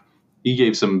 Yeah. He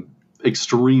gave some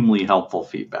extremely helpful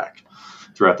feedback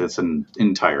throughout this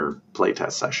entire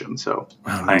playtest session. So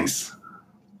nice.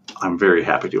 I'm very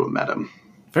happy to have met him.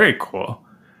 Very cool.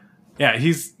 Yeah,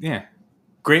 he's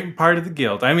great part of the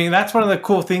guild. I mean, that's one of the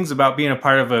cool things about being a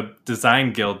part of a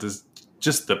design guild is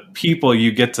just the people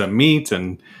you get to meet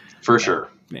and for sure.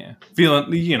 Yeah.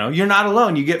 Feeling, you're not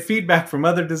alone. You get feedback from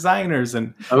other designers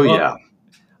and yeah.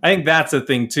 I think that's a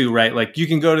thing too, right? Like you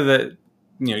can go to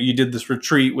you did this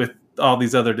retreat with all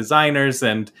these other designers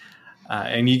and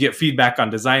you get feedback on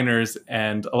designers,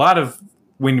 and a lot of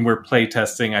when we're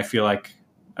playtesting, I feel like,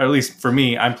 or at least for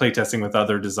me, I'm playtesting with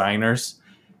other designers.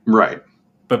 Right.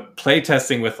 But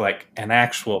playtesting with like an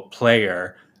actual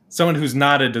player, someone who's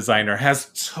not a designer,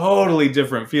 has totally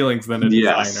different feelings than a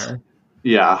designer.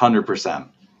 Yeah, 100%.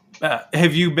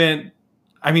 Have you been,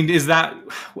 I mean,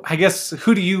 I guess,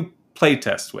 who do you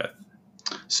playtest with?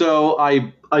 So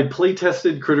I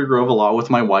playtested Critter Grove a lot with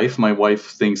my wife. My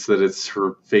wife thinks that it's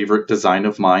her favorite design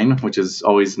of mine, which is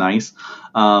always nice.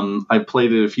 I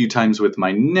played it a few times with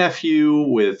my nephew,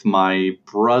 with my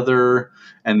brother,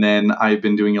 and then I've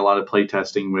been doing a lot of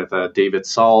playtesting with David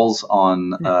Sauls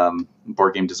on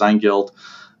Board Game Design Guild,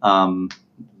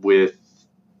 with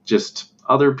just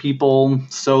other people,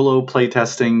 solo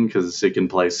playtesting, because it can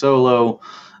play solo,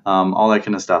 all that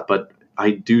kind of stuff. But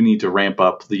I do need to ramp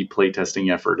up the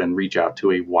playtesting effort and reach out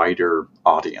to a wider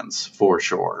audience for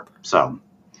sure. So,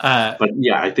 but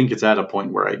yeah, I think it's at a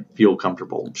point where I feel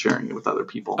comfortable sharing it with other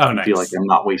people. I feel like I'm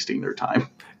not wasting their time.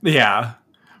 Yeah.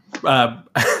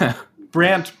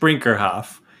 Brant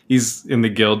Brinkerhoff, he's in the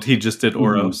guild. He just did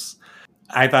Oros.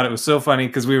 I thought it was so funny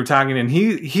because we were talking and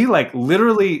he like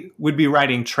literally would be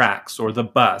riding tracks or the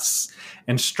bus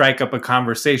and strike up a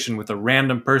conversation with a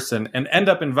random person and end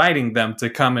up inviting them to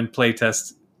come and play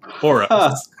test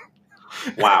Oros.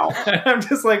 Wow. I'm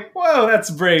just like, whoa, that's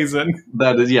brazen.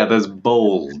 That's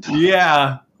bold.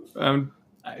 Yeah. I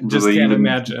just can't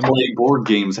imagine. Play board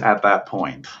games at that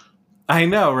point. I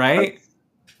know, right?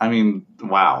 I mean,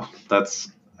 wow.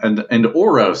 That's and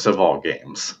Oros of all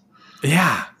games.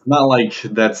 Yeah. Not like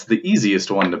that's the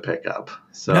easiest one to pick up.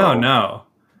 So No.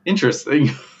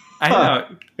 Interesting. I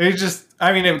know.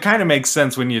 It kind of makes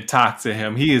sense when you talk to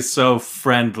him. He is so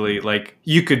friendly. Like,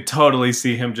 you could totally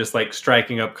see him just like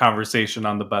striking up conversation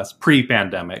on the bus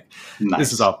pre-pandemic. Nice.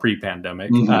 This is all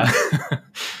pre-pandemic. Mm-hmm.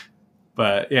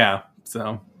 But yeah,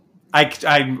 so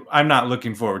I'm not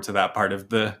looking forward to that part of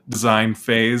the design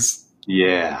phase.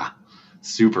 Yeah.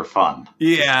 Super fun.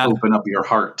 Yeah. Just open up your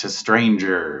heart to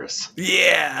strangers.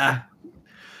 Yeah.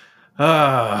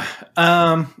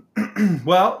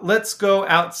 Well, let's go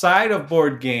outside of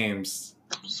board games.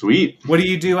 Sweet. What do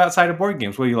you do outside of board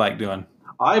games? What do you like doing?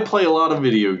 I play a lot of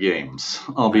video games,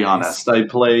 I'll be honest. I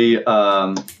play,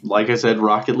 like I said,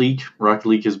 Rocket League. Rocket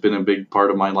League has been a big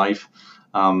part of my life.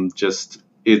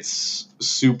 It's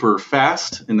super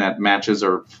fast in that matches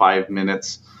are 5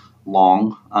 minutes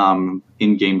long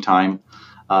in game time,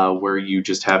 where you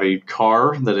just have a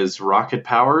car that is rocket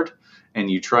powered and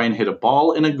you try and hit a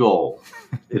ball in a goal.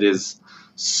 It is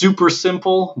super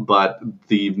simple, but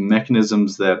the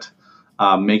mechanisms that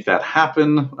make that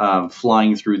happen,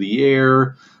 flying through the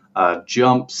air,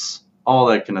 jumps, all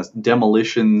that kind of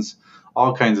demolitions,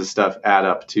 all kinds of stuff add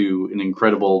up to an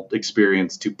incredible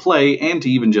experience to play and to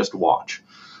even just watch.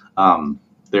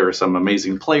 There are some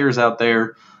amazing players out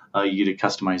there. You get to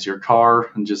customize your car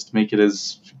and just make it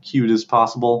as cute as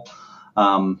possible.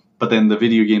 But then the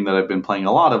video game that I've been playing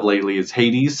a lot of lately is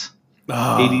Hades.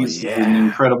 Hades is an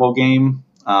incredible game.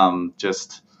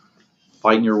 Just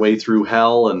fighting your way through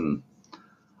hell and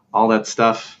all that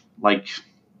stuff. Like,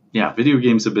 yeah, video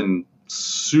games have been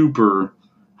super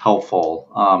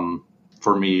helpful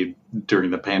for me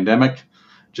during the pandemic,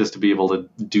 just to be able to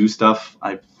do stuff.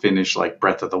 I finished like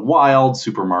Breath of the Wild,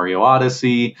 Super Mario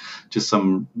Odyssey, just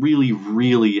some really,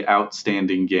 really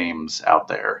outstanding games out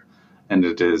there. And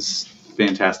it is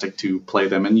fantastic to play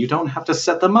them, and you don't have to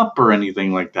set them up or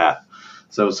anything like that.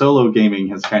 So solo gaming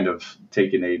has kind of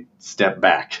taken a step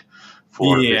back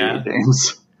for video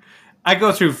games. I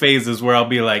go through phases where I'll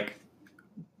be like,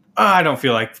 oh, I don't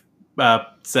feel like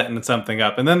setting something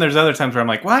up. And then there's other times where I'm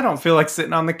like, well, I don't feel like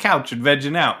sitting on the couch and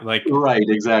vegging out. Like, right,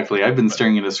 exactly. I've been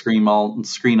staring at a screen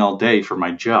all day for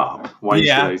my job. Why should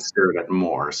I stare at it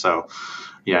more? So,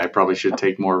 yeah, I probably should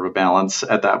take more of a balance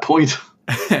at that point.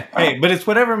 Hey, but it's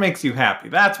whatever makes you happy.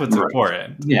 That's what's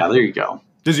important. Yeah, there you go.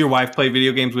 Does your wife play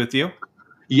video games with you?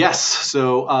 Yes.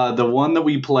 So the one that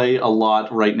we play a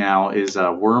lot right now is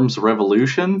Worms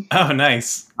Revolution. Oh,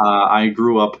 nice. I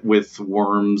grew up with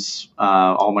Worms.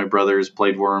 All my brothers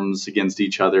played Worms against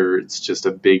each other. It's just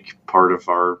a big part of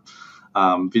our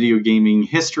video gaming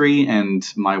history, and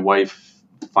my wife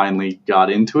finally got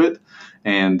into it,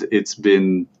 and it's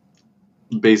been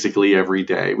basically every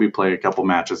day. We play a couple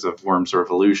matches of Worms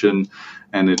Revolution,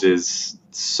 and it is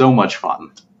so much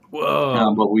fun.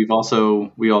 Whoa! But we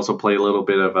also play a little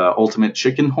bit of Ultimate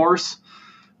Chicken Horse,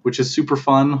 which is super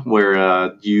fun,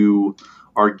 where you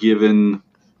are given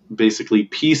basically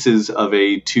pieces of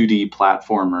a 2D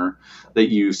platformer that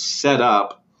you set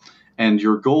up, and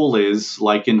your goal is,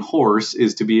 like in Horse,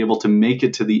 is to be able to make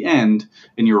it to the end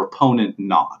and your opponent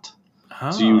not.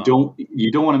 Oh. So you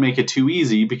don't want to make it too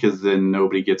easy because then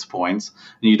nobody gets points,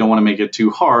 and you don't want to make it too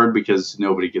hard because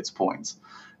nobody gets points.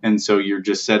 And so you're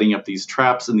just setting up these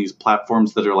traps and these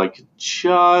platforms that are like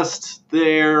just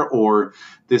there, or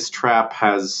this trap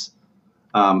has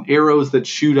arrows that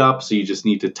shoot up, so you just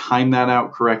need to time that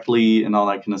out correctly and all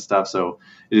that kind of stuff. So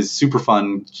it is super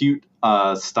fun, cute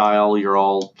style. You're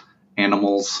all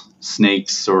animals,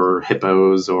 snakes or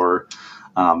hippos or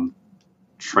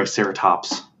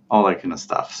triceratops, all that kind of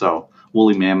stuff. So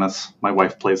woolly mammoths. My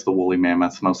wife plays the woolly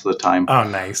mammoth most of the time. Oh,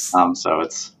 nice. So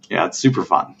it's super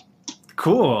fun.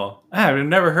 Cool. I've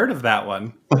never heard of that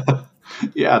one.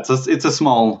 Yeah, it's a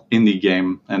small indie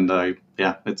game, and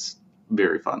it's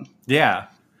very fun. Yeah,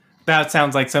 that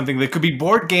sounds like something that could be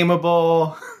board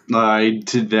gameable.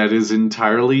 That is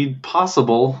entirely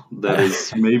possible. That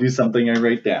is maybe something I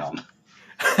write down.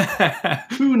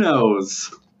 Who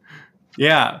knows?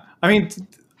 Yeah, I mean,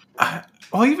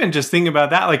 well, even just thinking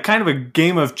about that, like kind of a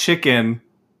game of chicken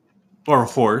or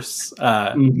horse.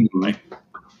 Like,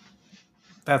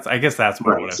 I guess that's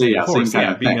more what it's so, yeah, horse, same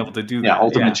kind of being thing. able to do that. Yeah,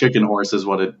 Ultimate Chicken Horse is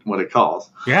what it calls.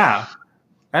 Yeah.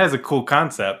 That is a cool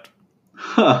concept.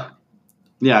 Huh.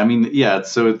 Yeah, I mean, yeah.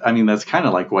 So I mean, that's kind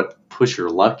of like what push your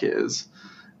luck is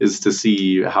to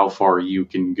see how far you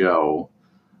can go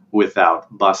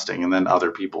without busting, and then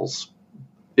other people's.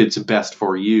 It's best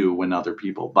for you when other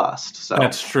people bust. So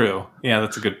That's true. Yeah,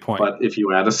 that's a good point. But if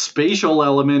you add a spatial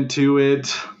element to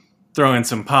it, throw in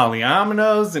some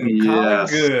polyominoes and call it yes.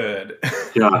 good.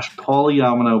 Gosh,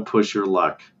 polyomino push your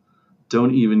luck.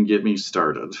 Don't even get me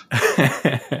started.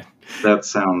 That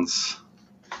sounds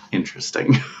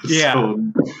interesting. Yeah. So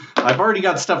I've already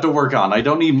got stuff to work on. I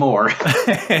don't need more.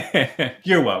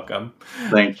 You're welcome.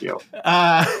 Thank you.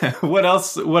 What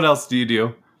else do you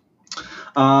do?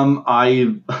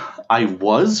 I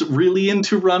was really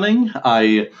into running.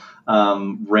 I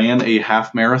ran a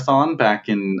half marathon back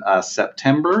in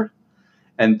September,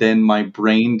 and then my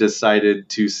brain decided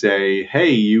to say, "Hey,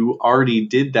 you already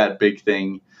did that big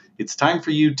thing. It's time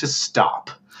for you to stop."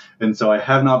 And so I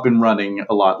have not been running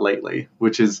a lot lately,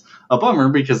 which is a bummer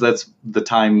because that's the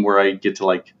time where I get to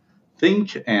like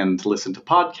think and listen to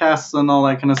podcasts and all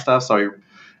that kind of stuff.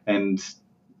 And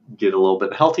get a little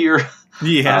bit healthier.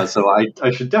 Yeah. So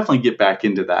I should definitely get back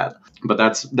into that. But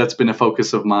that's been a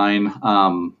focus of mine.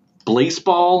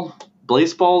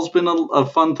 Blazeball's been a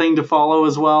fun thing to follow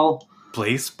as well.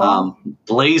 Blazeball?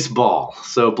 Blazeball.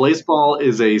 So Blazeball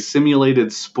is a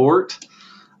simulated sport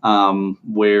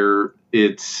where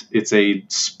it's a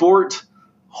sport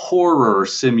horror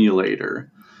simulator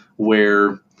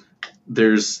where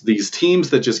there's these teams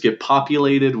that just get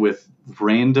populated with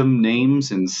random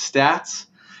names and stats,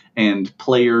 and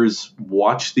players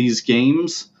watch these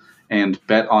games and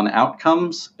bet on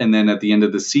outcomes, and then at the end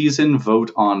of the season vote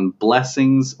on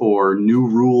blessings or new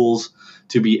rules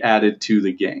to be added to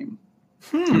the game.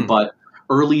 But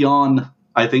early on,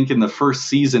 I think in the first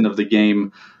season of the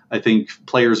game, I think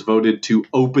players voted to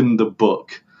open the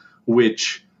book,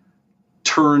 which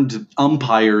turned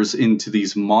umpires into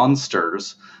these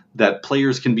monsters that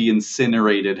players can be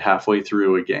incinerated halfway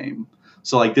through a game.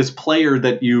 So like this player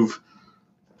that you've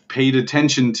paid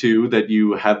attention to, that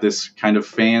you have this kind of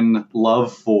fan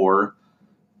love for,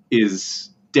 is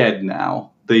dead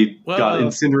now. They got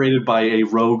incinerated by a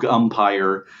rogue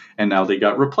umpire, and now they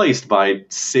got replaced by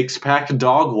Six-Pack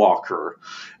Dog Walker.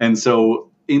 And so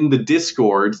in the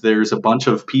Discord, there's a bunch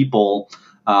of people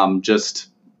just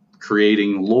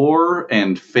creating lore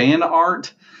and fan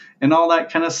art and all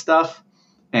that kind of stuff.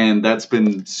 And that's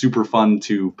been super fun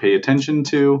to pay attention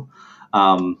to.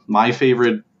 My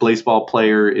favorite Blazeball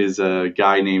player is a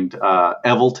guy named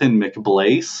Evelton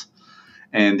McBlaze,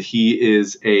 and he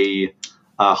is a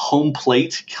home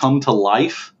plate come to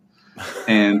life.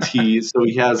 And he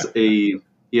has a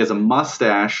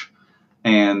mustache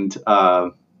and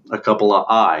a couple of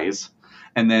eyes.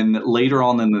 And then later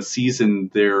on in the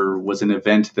season, there was an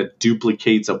event that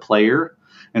duplicates a player.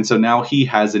 And so now he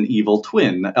has an evil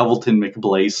twin, Evelton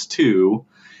McBlaze 2.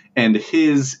 And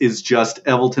his is just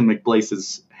Evelton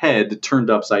McBlaze's head turned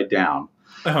upside down.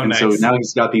 And nice. So now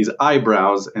he's got these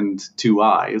eyebrows and two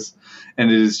eyes.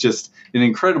 And it is just an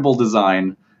incredible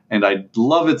design. And I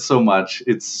love it so much.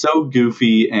 It's so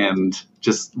goofy and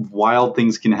just wild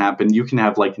things can happen. You can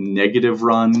have like negative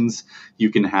runs. You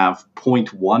can have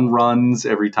 0.1 runs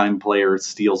every time player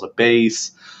steals a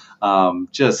base.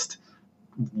 Just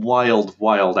wild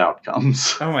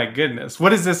outcomes. Oh my goodness.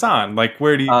 What is this on? Like,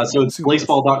 where do you... So it's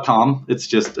blazeball.com. It's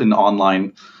just an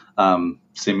online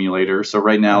simulator. So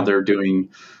right now they're doing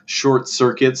short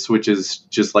circuits, which is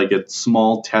just like a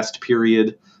small test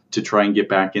period to try and get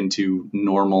back into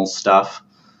normal stuff.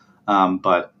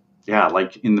 But yeah,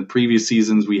 like in the previous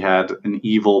seasons, we had an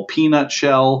evil peanut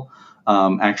shell,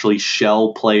 actually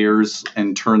shell players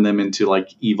and turn them into like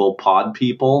evil pod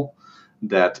people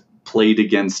that played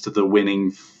against the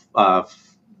winning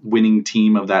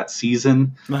team of that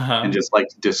season and just like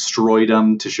destroyed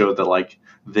them to show that like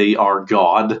they are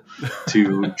God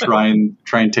to try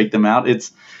and take them out.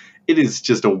 It is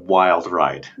just a wild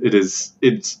ride.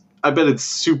 I bet it's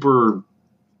super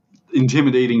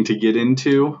intimidating to get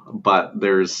into, but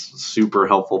there's super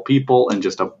helpful people and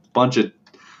just a bunch of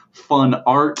fun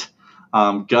art.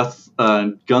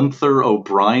 Gunther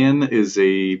O'Brien is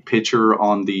a pitcher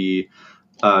on the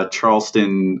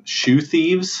Charleston Shoe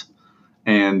Thieves,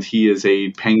 and he is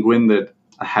a penguin that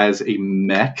has a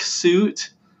mech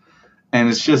suit, and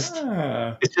it's just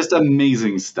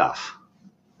amazing stuff.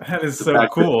 That is so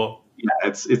cool. Yeah,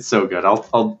 it's so good.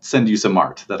 I'll send you some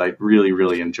art that I really,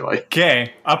 really enjoy.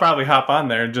 Okay, I'll probably hop on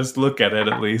there and just look at it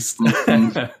at least.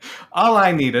 All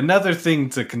I need, another thing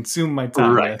to consume my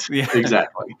time with. Yeah.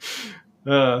 Exactly.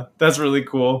 That's really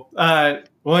cool.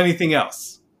 Well, anything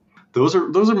else? Those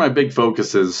are my big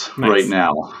focuses right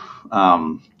now.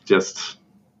 Just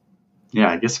Yeah,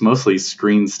 I guess mostly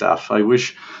screen stuff. I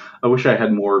wish I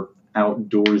had more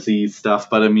outdoorsy stuff,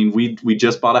 but I mean, we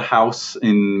just bought a house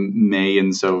in May,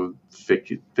 and so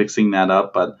fixing that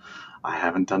up. But I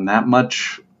haven't done that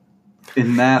much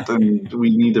in that, and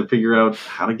we need to figure out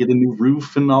how to get a new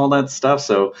roof and all that stuff.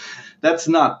 So that's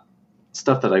not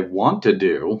stuff that I want to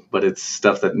do, but it's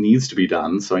stuff that needs to be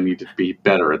done. So I need to be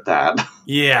better at that.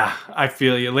 Yeah, I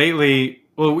feel you. Lately,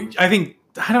 well, I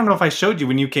don't know if I showed you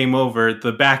when you came over,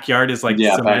 the backyard is like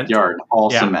Yeah, cement. backyard, all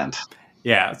Yeah. cement.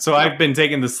 Yeah, so I've been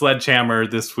taking the sledgehammer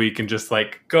this week and just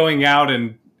like going out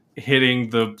and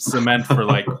hitting the cement for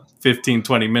like 15,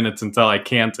 20 minutes until I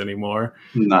can't anymore.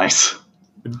 Nice.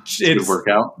 It's a good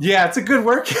workout. Yeah, it's a good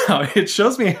workout. It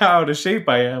shows me how out of shape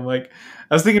I am. Like,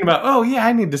 I was thinking about, oh yeah,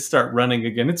 I need to start running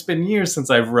again. It's been years since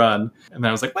I've run. And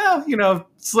I was like, well,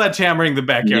 sledgehammering the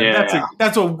backyard. Yeah.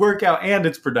 That's a workout and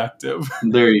it's productive.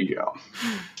 There you go.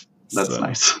 That's So,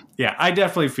 nice. Yeah, I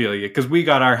definitely feel you because we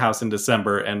got our house in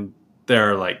December and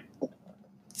there are like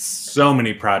so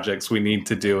many projects we need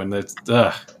to do, and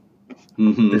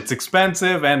it's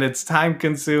expensive and it's time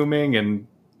consuming, and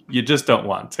you just don't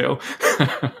want to.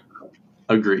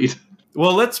 Agreed.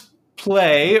 Well, let's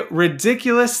play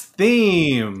Ridiculous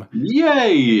Theme.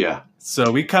 Yay!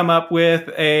 So we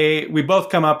both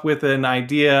come up with an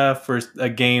idea for a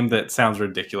game that sounds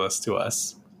ridiculous to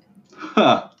us.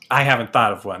 Huh. I haven't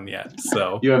thought of one yet.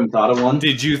 So You haven't thought of one?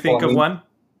 did you think of one?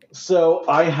 So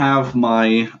I have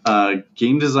my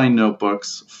game design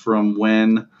notebooks from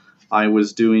when I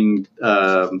was doing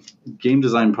game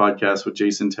design podcasts with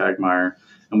Jason Tagmeyer,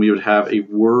 and we would have a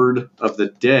word of the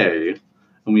day,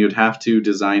 and we would have to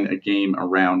design a game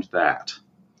around that.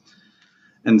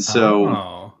 And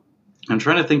so I'm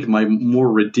trying to think of my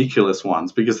more ridiculous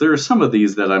ones, because there are some of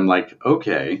these that I'm like,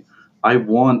 okay, I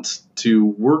want to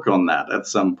work on that at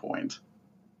some point.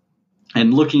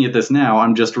 And looking at this now,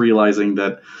 I'm just realizing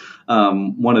that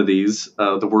one of these,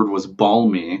 the word was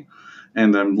balmy,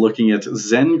 and I'm looking at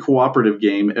Zen cooperative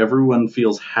game. Everyone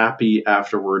feels happy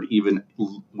afterward, even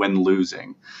when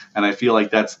losing. And I feel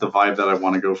like that's the vibe that I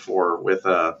want to go for with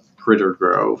Critter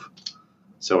Grove.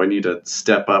 So I need to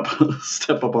step up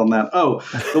on that. Oh,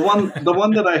 the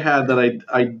one that I had that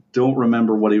I don't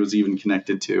remember what it was even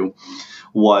connected to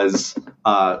was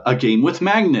a game with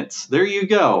magnets. There you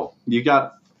go. You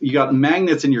got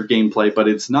magnets in your gameplay, but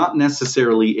it's not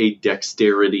necessarily a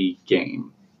dexterity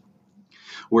game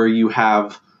where you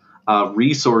have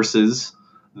resources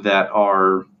that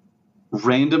are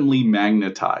randomly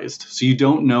magnetized. So you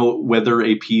don't know whether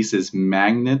a piece is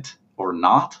magnet or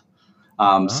not.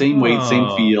 Same weight,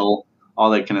 same feel,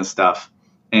 all that kind of stuff.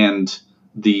 And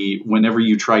whenever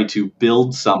you try to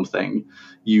build something,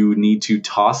 you need to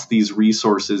toss these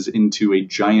resources into a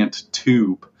giant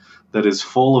tube that is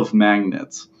full of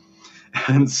magnets.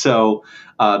 And so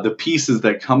the pieces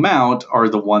that come out are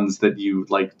the ones that you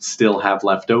still have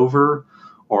left over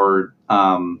or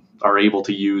are able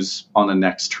to use on the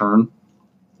next turn.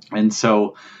 And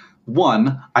so,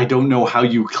 I don't know how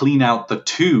you clean out the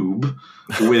tube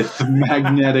with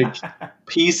magnetic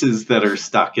pieces that are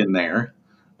stuck in there.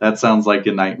 That sounds like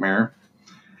a nightmare.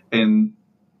 And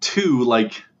two,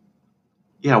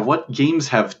 what games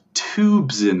have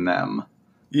tubes in them?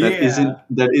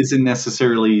 That isn't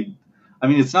necessarily. I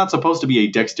mean, it's not supposed to be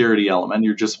a dexterity element.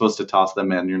 You're just supposed to toss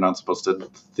them in. You're not supposed to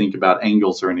think about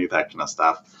angles or any of that kind of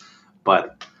stuff.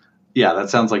 But yeah, that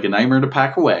sounds like a nightmare to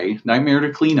pack away, nightmare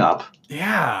to clean up.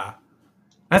 Yeah.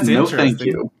 That's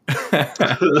interesting. No, thank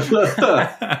you.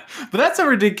 But that's a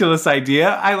ridiculous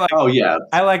idea. I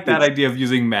like that idea of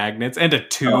using magnets and a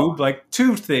tube, like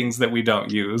two things that we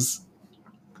don't use.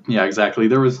 Yeah, exactly.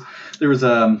 There was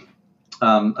a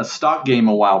stock game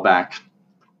a while back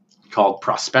called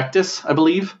Prospectus, I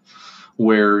believe,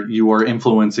 where you are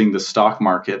influencing the stock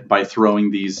market by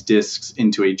throwing these discs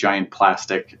into a giant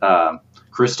plastic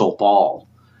crystal ball.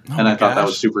 And I thought that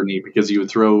was super neat because you would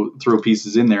throw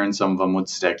pieces in there and some of them would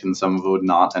stick and some of them would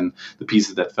not. And the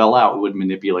pieces that fell out would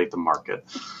manipulate the market.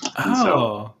 And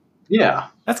so, yeah.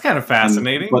 That's kind of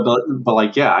fascinating.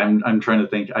 I'm trying to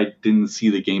think. I didn't see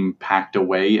the game packed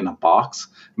away in a box.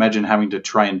 Imagine having to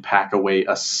try and pack away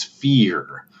a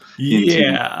sphere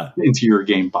into your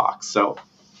game box. So,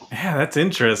 yeah, that's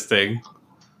interesting.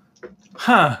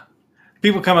 Huh.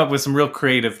 People come up with some real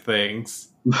creative things.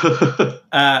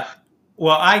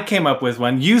 Well, I came up with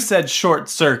one. You said short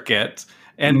circuit.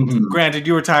 And granted,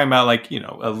 you were talking about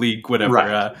a league, whatever.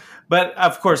 Right. But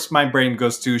of course, my brain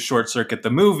goes to Short Circuit,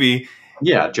 the movie.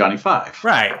 Yeah, Johnny Five.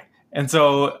 Right. And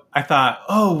so I thought,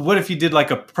 what if you did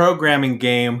a programming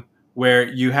game where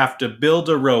you have to build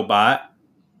a robot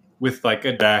with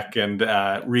a deck and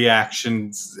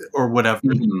reactions or whatever.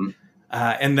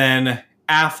 And then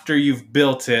after you've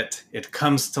built it, it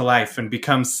comes to life and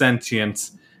becomes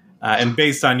sentient. And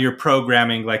based on your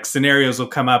programming, like scenarios will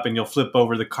come up and you'll flip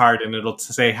over the card and it'll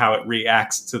say how it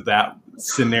reacts to that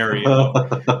scenario.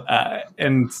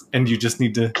 And you just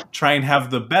need to try and have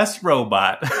the best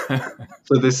robot.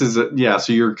 So this is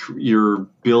so you're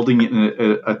building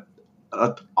an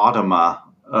automa.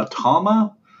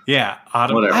 Yeah,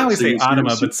 Whatever. I always say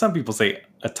automa, but some people say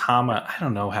automa. I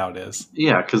don't know how it is.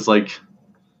 Yeah, because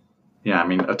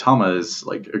automa is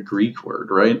like a Greek word,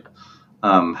 right?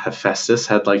 Hephaestus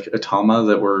had like automa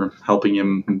that were helping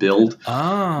him build. Oh,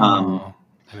 I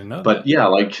didn't know. But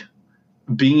like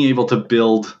being able to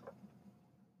build,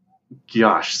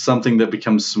 something that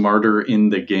becomes smarter in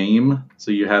the game.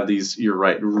 So you have these, you're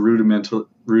right,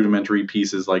 rudimentary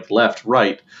pieces like left,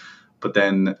 right, but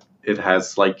then it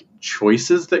has like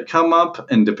choices that come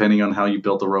up, and depending on how you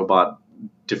build the robot,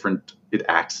 it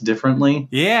acts differently.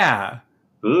 Yeah.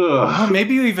 Oh,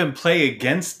 maybe you even play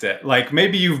against it. Like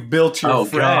maybe you've built your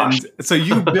friend. Gosh. So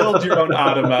you build your own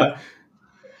automa,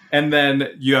 and then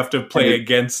you have to play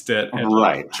against it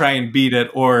and try and beat it,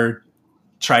 or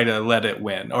try to let it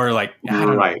win, or like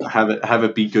have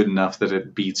it be good enough that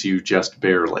it beats you just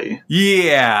barely.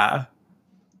 Yeah.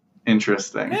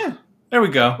 Interesting. Yeah. There we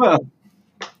go. Well,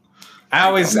 I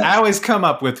always come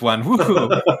up with one.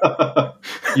 Woohoo!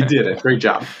 You did it. Great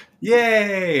job.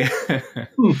 Yay!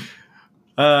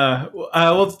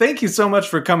 Well, thank you so much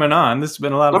for coming on. This has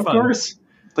been a lot of fun. Of course.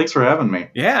 Thanks for having me.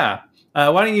 Yeah.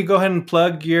 Why don't you go ahead and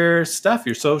plug your stuff,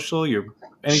 your social,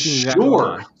 anything you got going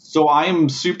on? So I am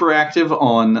super active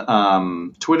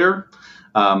on Twitter.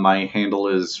 My handle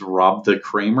is Rob the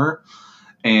Cramer.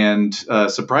 And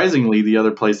surprisingly, the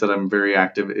other place that I'm very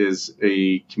active is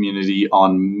a community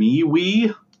on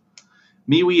MeWe.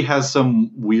 MeWe has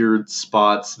some weird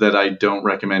spots that I don't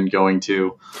recommend going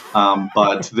to.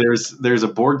 But there's a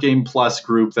Board Game Plus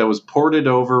group that was ported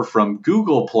over from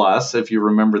Google Plus, if you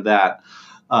remember that.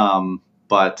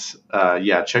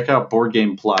 Check out Board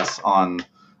Game Plus on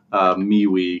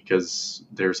MeWe, because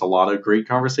there's a lot of great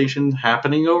conversation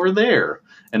happening over there,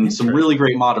 and some really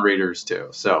great moderators too.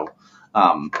 So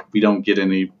we don't get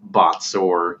any bots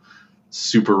or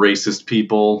super racist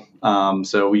people.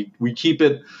 So we keep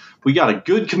it. We got a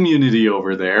good community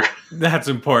over there. That's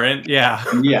important. Yeah.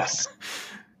 Yes.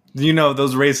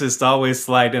 Those racists always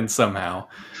slide in somehow.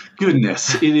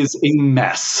 Goodness, it is a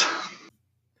mess.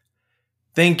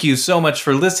 Thank you so much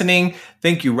for listening.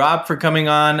 Thank you, Rob, for coming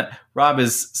on. Rob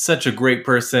is such a great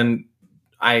person.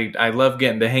 I love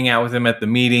getting to hang out with him at the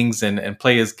meetings and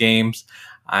play his games.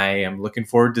 I am looking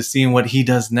forward to seeing what he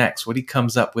does next, what he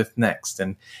comes up with next,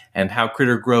 and how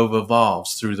Critter Grove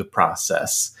evolves through the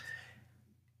process.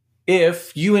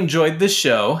 If you enjoyed this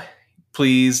show,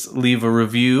 please leave a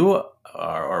review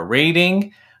or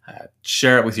rating,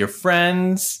 share it with your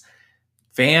friends,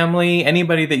 family,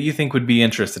 anybody that you think would be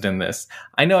interested in this.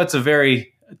 I know it's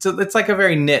like a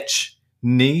very niche,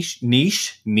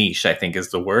 I think is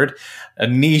the word, a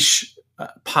niche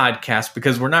podcast,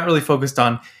 because we're not really focused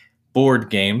on board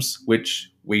games, which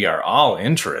we are all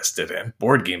interested in.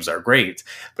 Board games are great,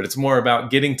 but it's more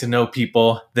about getting to know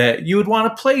people that you would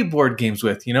want to play board games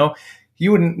with.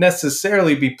 You wouldn't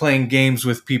necessarily be playing games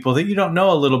with people that you don't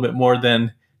know a little bit more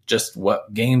than just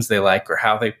what games they like or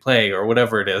how they play or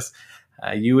whatever it is.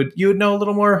 You would know a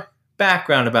little more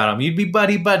background about them. You'd be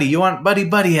buddy. You want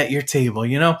buddy at your table,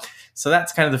 So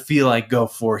that's kind of the feel I go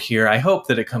for here. I hope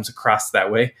that it comes across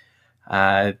that way.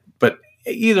 But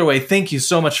either way, thank you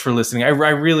so much for listening. I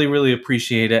really, really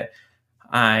appreciate it.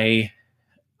 I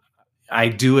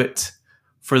do it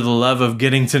for the love of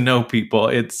getting to know people.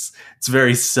 It's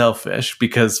very selfish,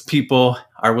 because people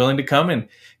are willing to come and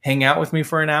hang out with me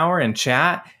for an hour and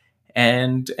chat.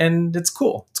 And it's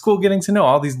cool. It's cool getting to know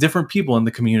all these different people in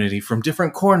the community from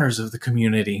different corners of the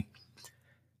community.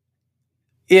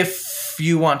 If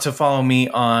you want to follow me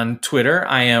on Twitter,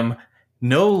 I am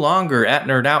no longer at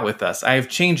Nerd Out With Us. I have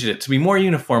changed it to be more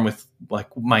uniform with like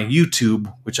my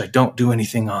YouTube, which I don't do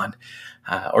anything on,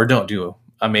 or don't do.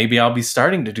 Maybe I'll be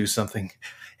starting to do something.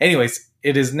 Anyways,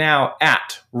 it is now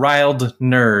at Riled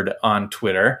Nerd on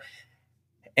Twitter.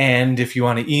 And if you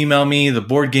want to email me, the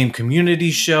Board Game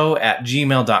Community Show at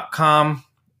gmail.com.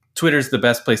 Twitter's the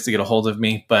best place to get a hold of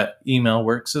me, but email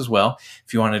works as well.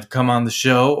 If you wanted to come on the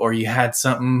show, or you had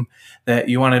something that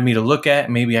you wanted me to look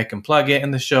at, maybe I can plug it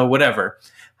in the show, whatever.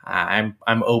 I'm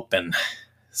open.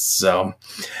 So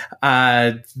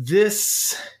if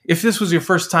this was your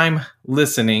first time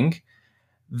listening,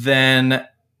 then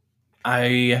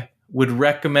I would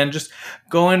recommend just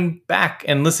going back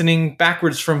and listening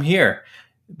backwards from here.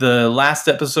 The last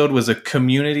episode was a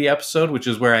community episode, which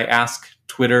is where I ask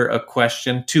Twitter a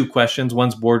question, 2 questions.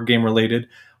 One's board game related,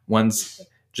 one's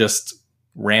just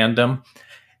random.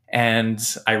 And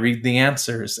I read the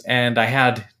answers. And I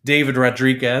had David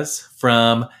Rodriguez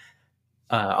from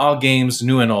All Games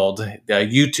New and Old,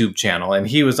 YouTube channel, and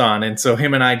he was on. And so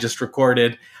him and I just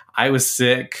recorded. I was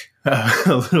sick, a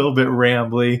little bit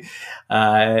rambly,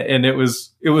 and it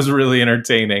was really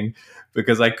entertaining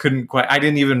because I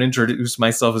didn't even introduce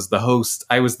myself as the host.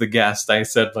 I was the guest. I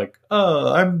said like,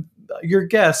 "Oh, I'm your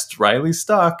guest, Riley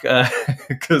Stock,"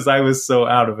 because I was so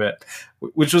out of it,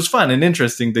 which was fun and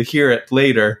interesting to hear it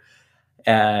later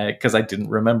because I didn't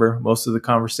remember most of the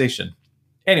conversation.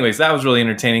 Anyways, that was really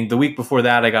entertaining. The week before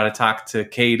that, I got to talk to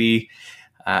Katie.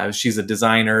 She's a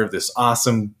designer of this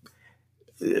awesome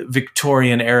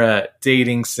Victorian era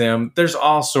dating sim. There's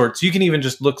all sorts. You can even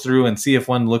just look through and see if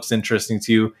one looks interesting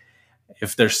to you.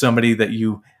 If there's somebody that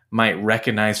you might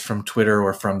recognize from Twitter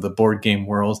or from the board game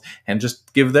world, and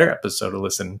just give their episode a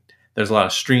listen. There's a lot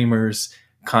of streamers,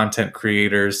 content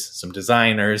creators, some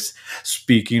designers.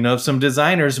 Speaking of some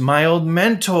designers, my old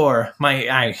mentor,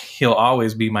 he'll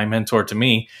always be my mentor to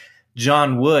me,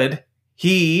 John Wood.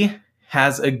 He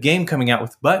has a game coming out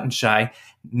with Button Shy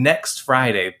next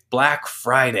Friday, Black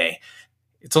Friday.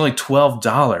 It's only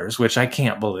 $12, which I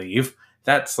can't believe.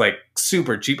 That's like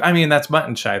super cheap. I mean, that's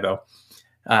Button Shy though.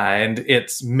 And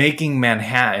it's Making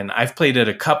Manhattan. I've played it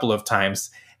a couple of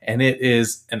times, and it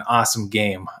is an awesome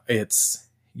game. It's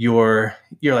you're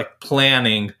like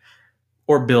planning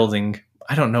or building.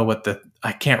 I don't know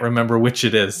I can't remember which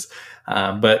it is,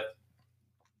 but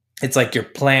it's like you're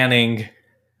planning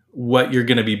what you're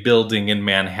going to be building in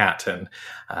Manhattan.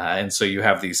 And so you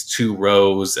have these 2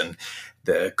 rows and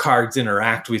the cards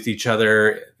interact with each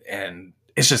other. And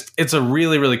it's a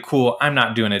really, really cool. I'm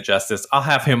not doing it justice. I'll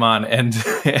have him on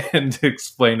and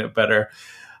explain it better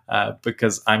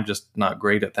because I'm just not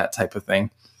great at that type of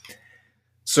thing.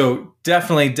 So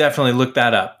definitely look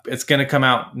that up. It's going to come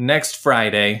out next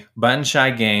Friday. Button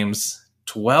Shy Games,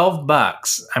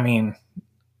 $12. I mean,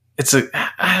 that's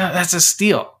a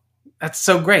steal. That's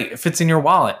so great. It fits in your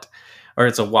wallet, or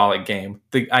it's a wallet game.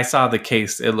 I saw the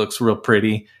case. It looks real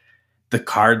pretty. The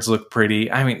cards look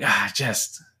pretty. I mean,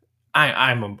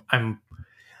 I'm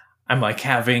like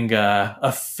having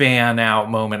a fan out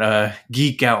moment, a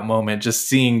geek out moment, just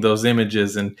seeing those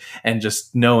images and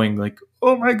just knowing like,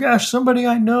 oh my gosh, somebody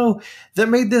I know that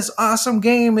made this awesome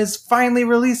game is finally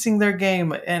releasing their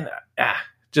game. And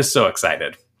just so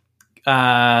excited.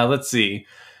 Let's see.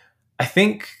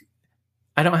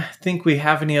 I don't think we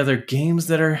have any other games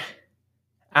that are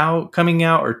coming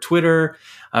out, or Twitter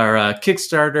or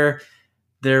Kickstarter.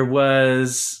 There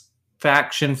was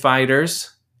Faction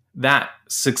Fighters that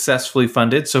successfully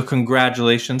funded. So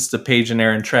congratulations to Paige and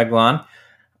Aaron Treglon.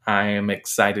 I am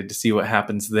excited to see what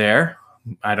happens there.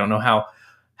 I don't know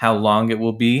how long it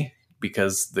will be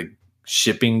because the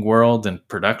shipping world and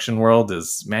production world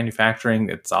is manufacturing.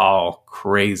 It's all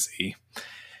crazy.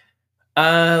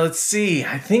 Let's see.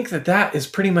 I think that is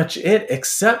pretty much it,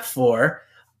 except for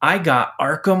I got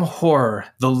Arkham Horror,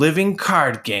 the living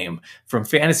card game from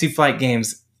Fantasy Flight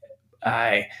Games.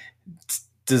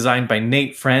 Designed by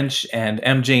Nate French and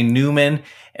MJ Newman,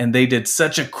 and they did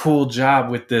such a cool job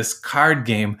with this card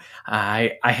game.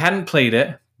 I hadn't played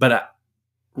it, but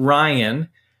Ryan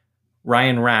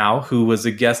Rao, who was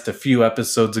a guest a few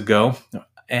episodes ago,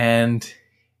 and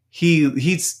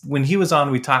he's when he was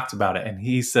on, we talked about it, and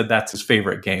he said that's his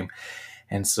favorite game.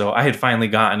 And so I had finally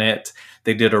gotten it.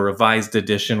 They did a revised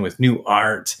edition with new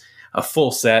art, a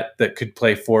full set that could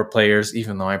play 4 players,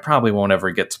 even though I probably won't ever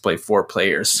get to play 4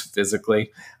 players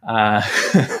physically.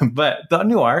 But the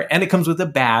new art, and it comes with a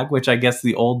bag, which I guess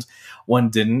the old one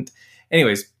didn't.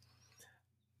 Anyways,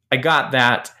 I got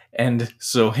that, and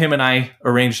so him and I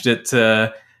arranged it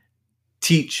to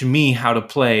teach me how to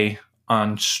play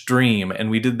on stream, and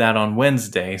we did that on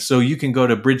Wednesday. So you can go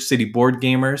to Bridge City Board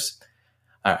Gamers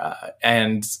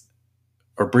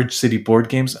or Bridge City Board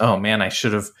Games. Oh man,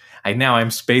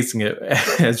 I'm spacing it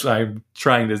as I'm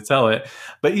trying to tell it.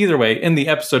 But either way, in the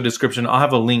episode description, I'll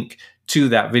have a link to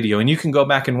that video, and you can go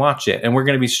back and watch it. And we're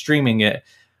going to be streaming it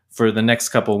for the next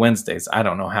couple Wednesdays. I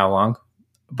don't know how long,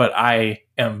 but I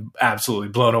am absolutely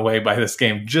blown away by this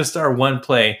game. Just our one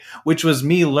play, which was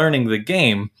me learning the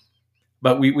game,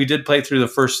 but we did play through the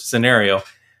first scenario.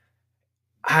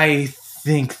 I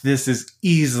think this is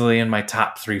easily in my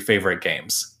top 3 favorite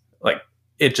games. Like,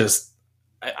 it just,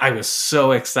 I was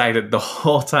so excited the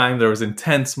whole time. There was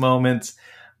intense moments.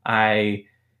 I'm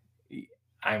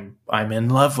in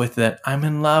love with it. I'm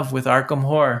in love with Arkham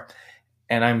Horror.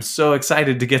 And I'm so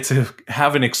excited to get to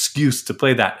have an excuse to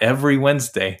play that every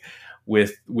Wednesday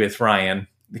with Ryan.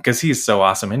 because he's so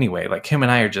awesome anyway. Like him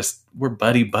and I we're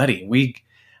buddy.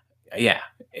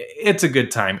 It's a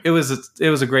good time. It was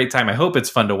a great time. I hope it's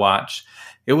fun to watch.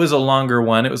 It was a longer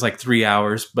one. It was like 3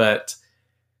 hours, but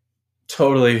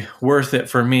totally worth it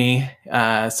for me.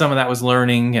 Some of that was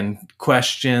learning and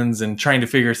questions and trying to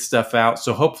figure stuff out.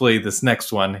 So hopefully this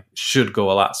next one should go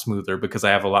a lot smoother because I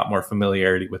have a lot more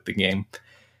familiarity with the game.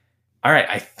 All right,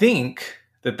 I think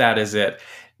that is it.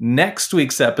 Next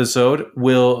week's episode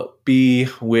will be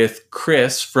with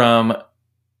Chris from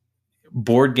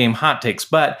Board Game Hot Takes,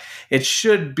 but it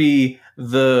should be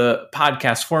the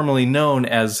podcast formerly known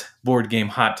as Board Game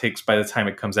Hot Takes by the time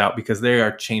it comes out because they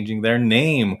are changing their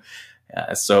name.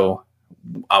 So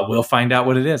we'll find out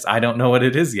what it is. I don't know what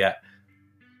it is yet.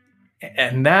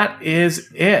 And that is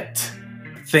it.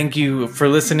 Thank you for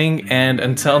listening. And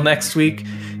until next week,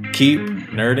 keep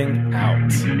nerding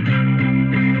out.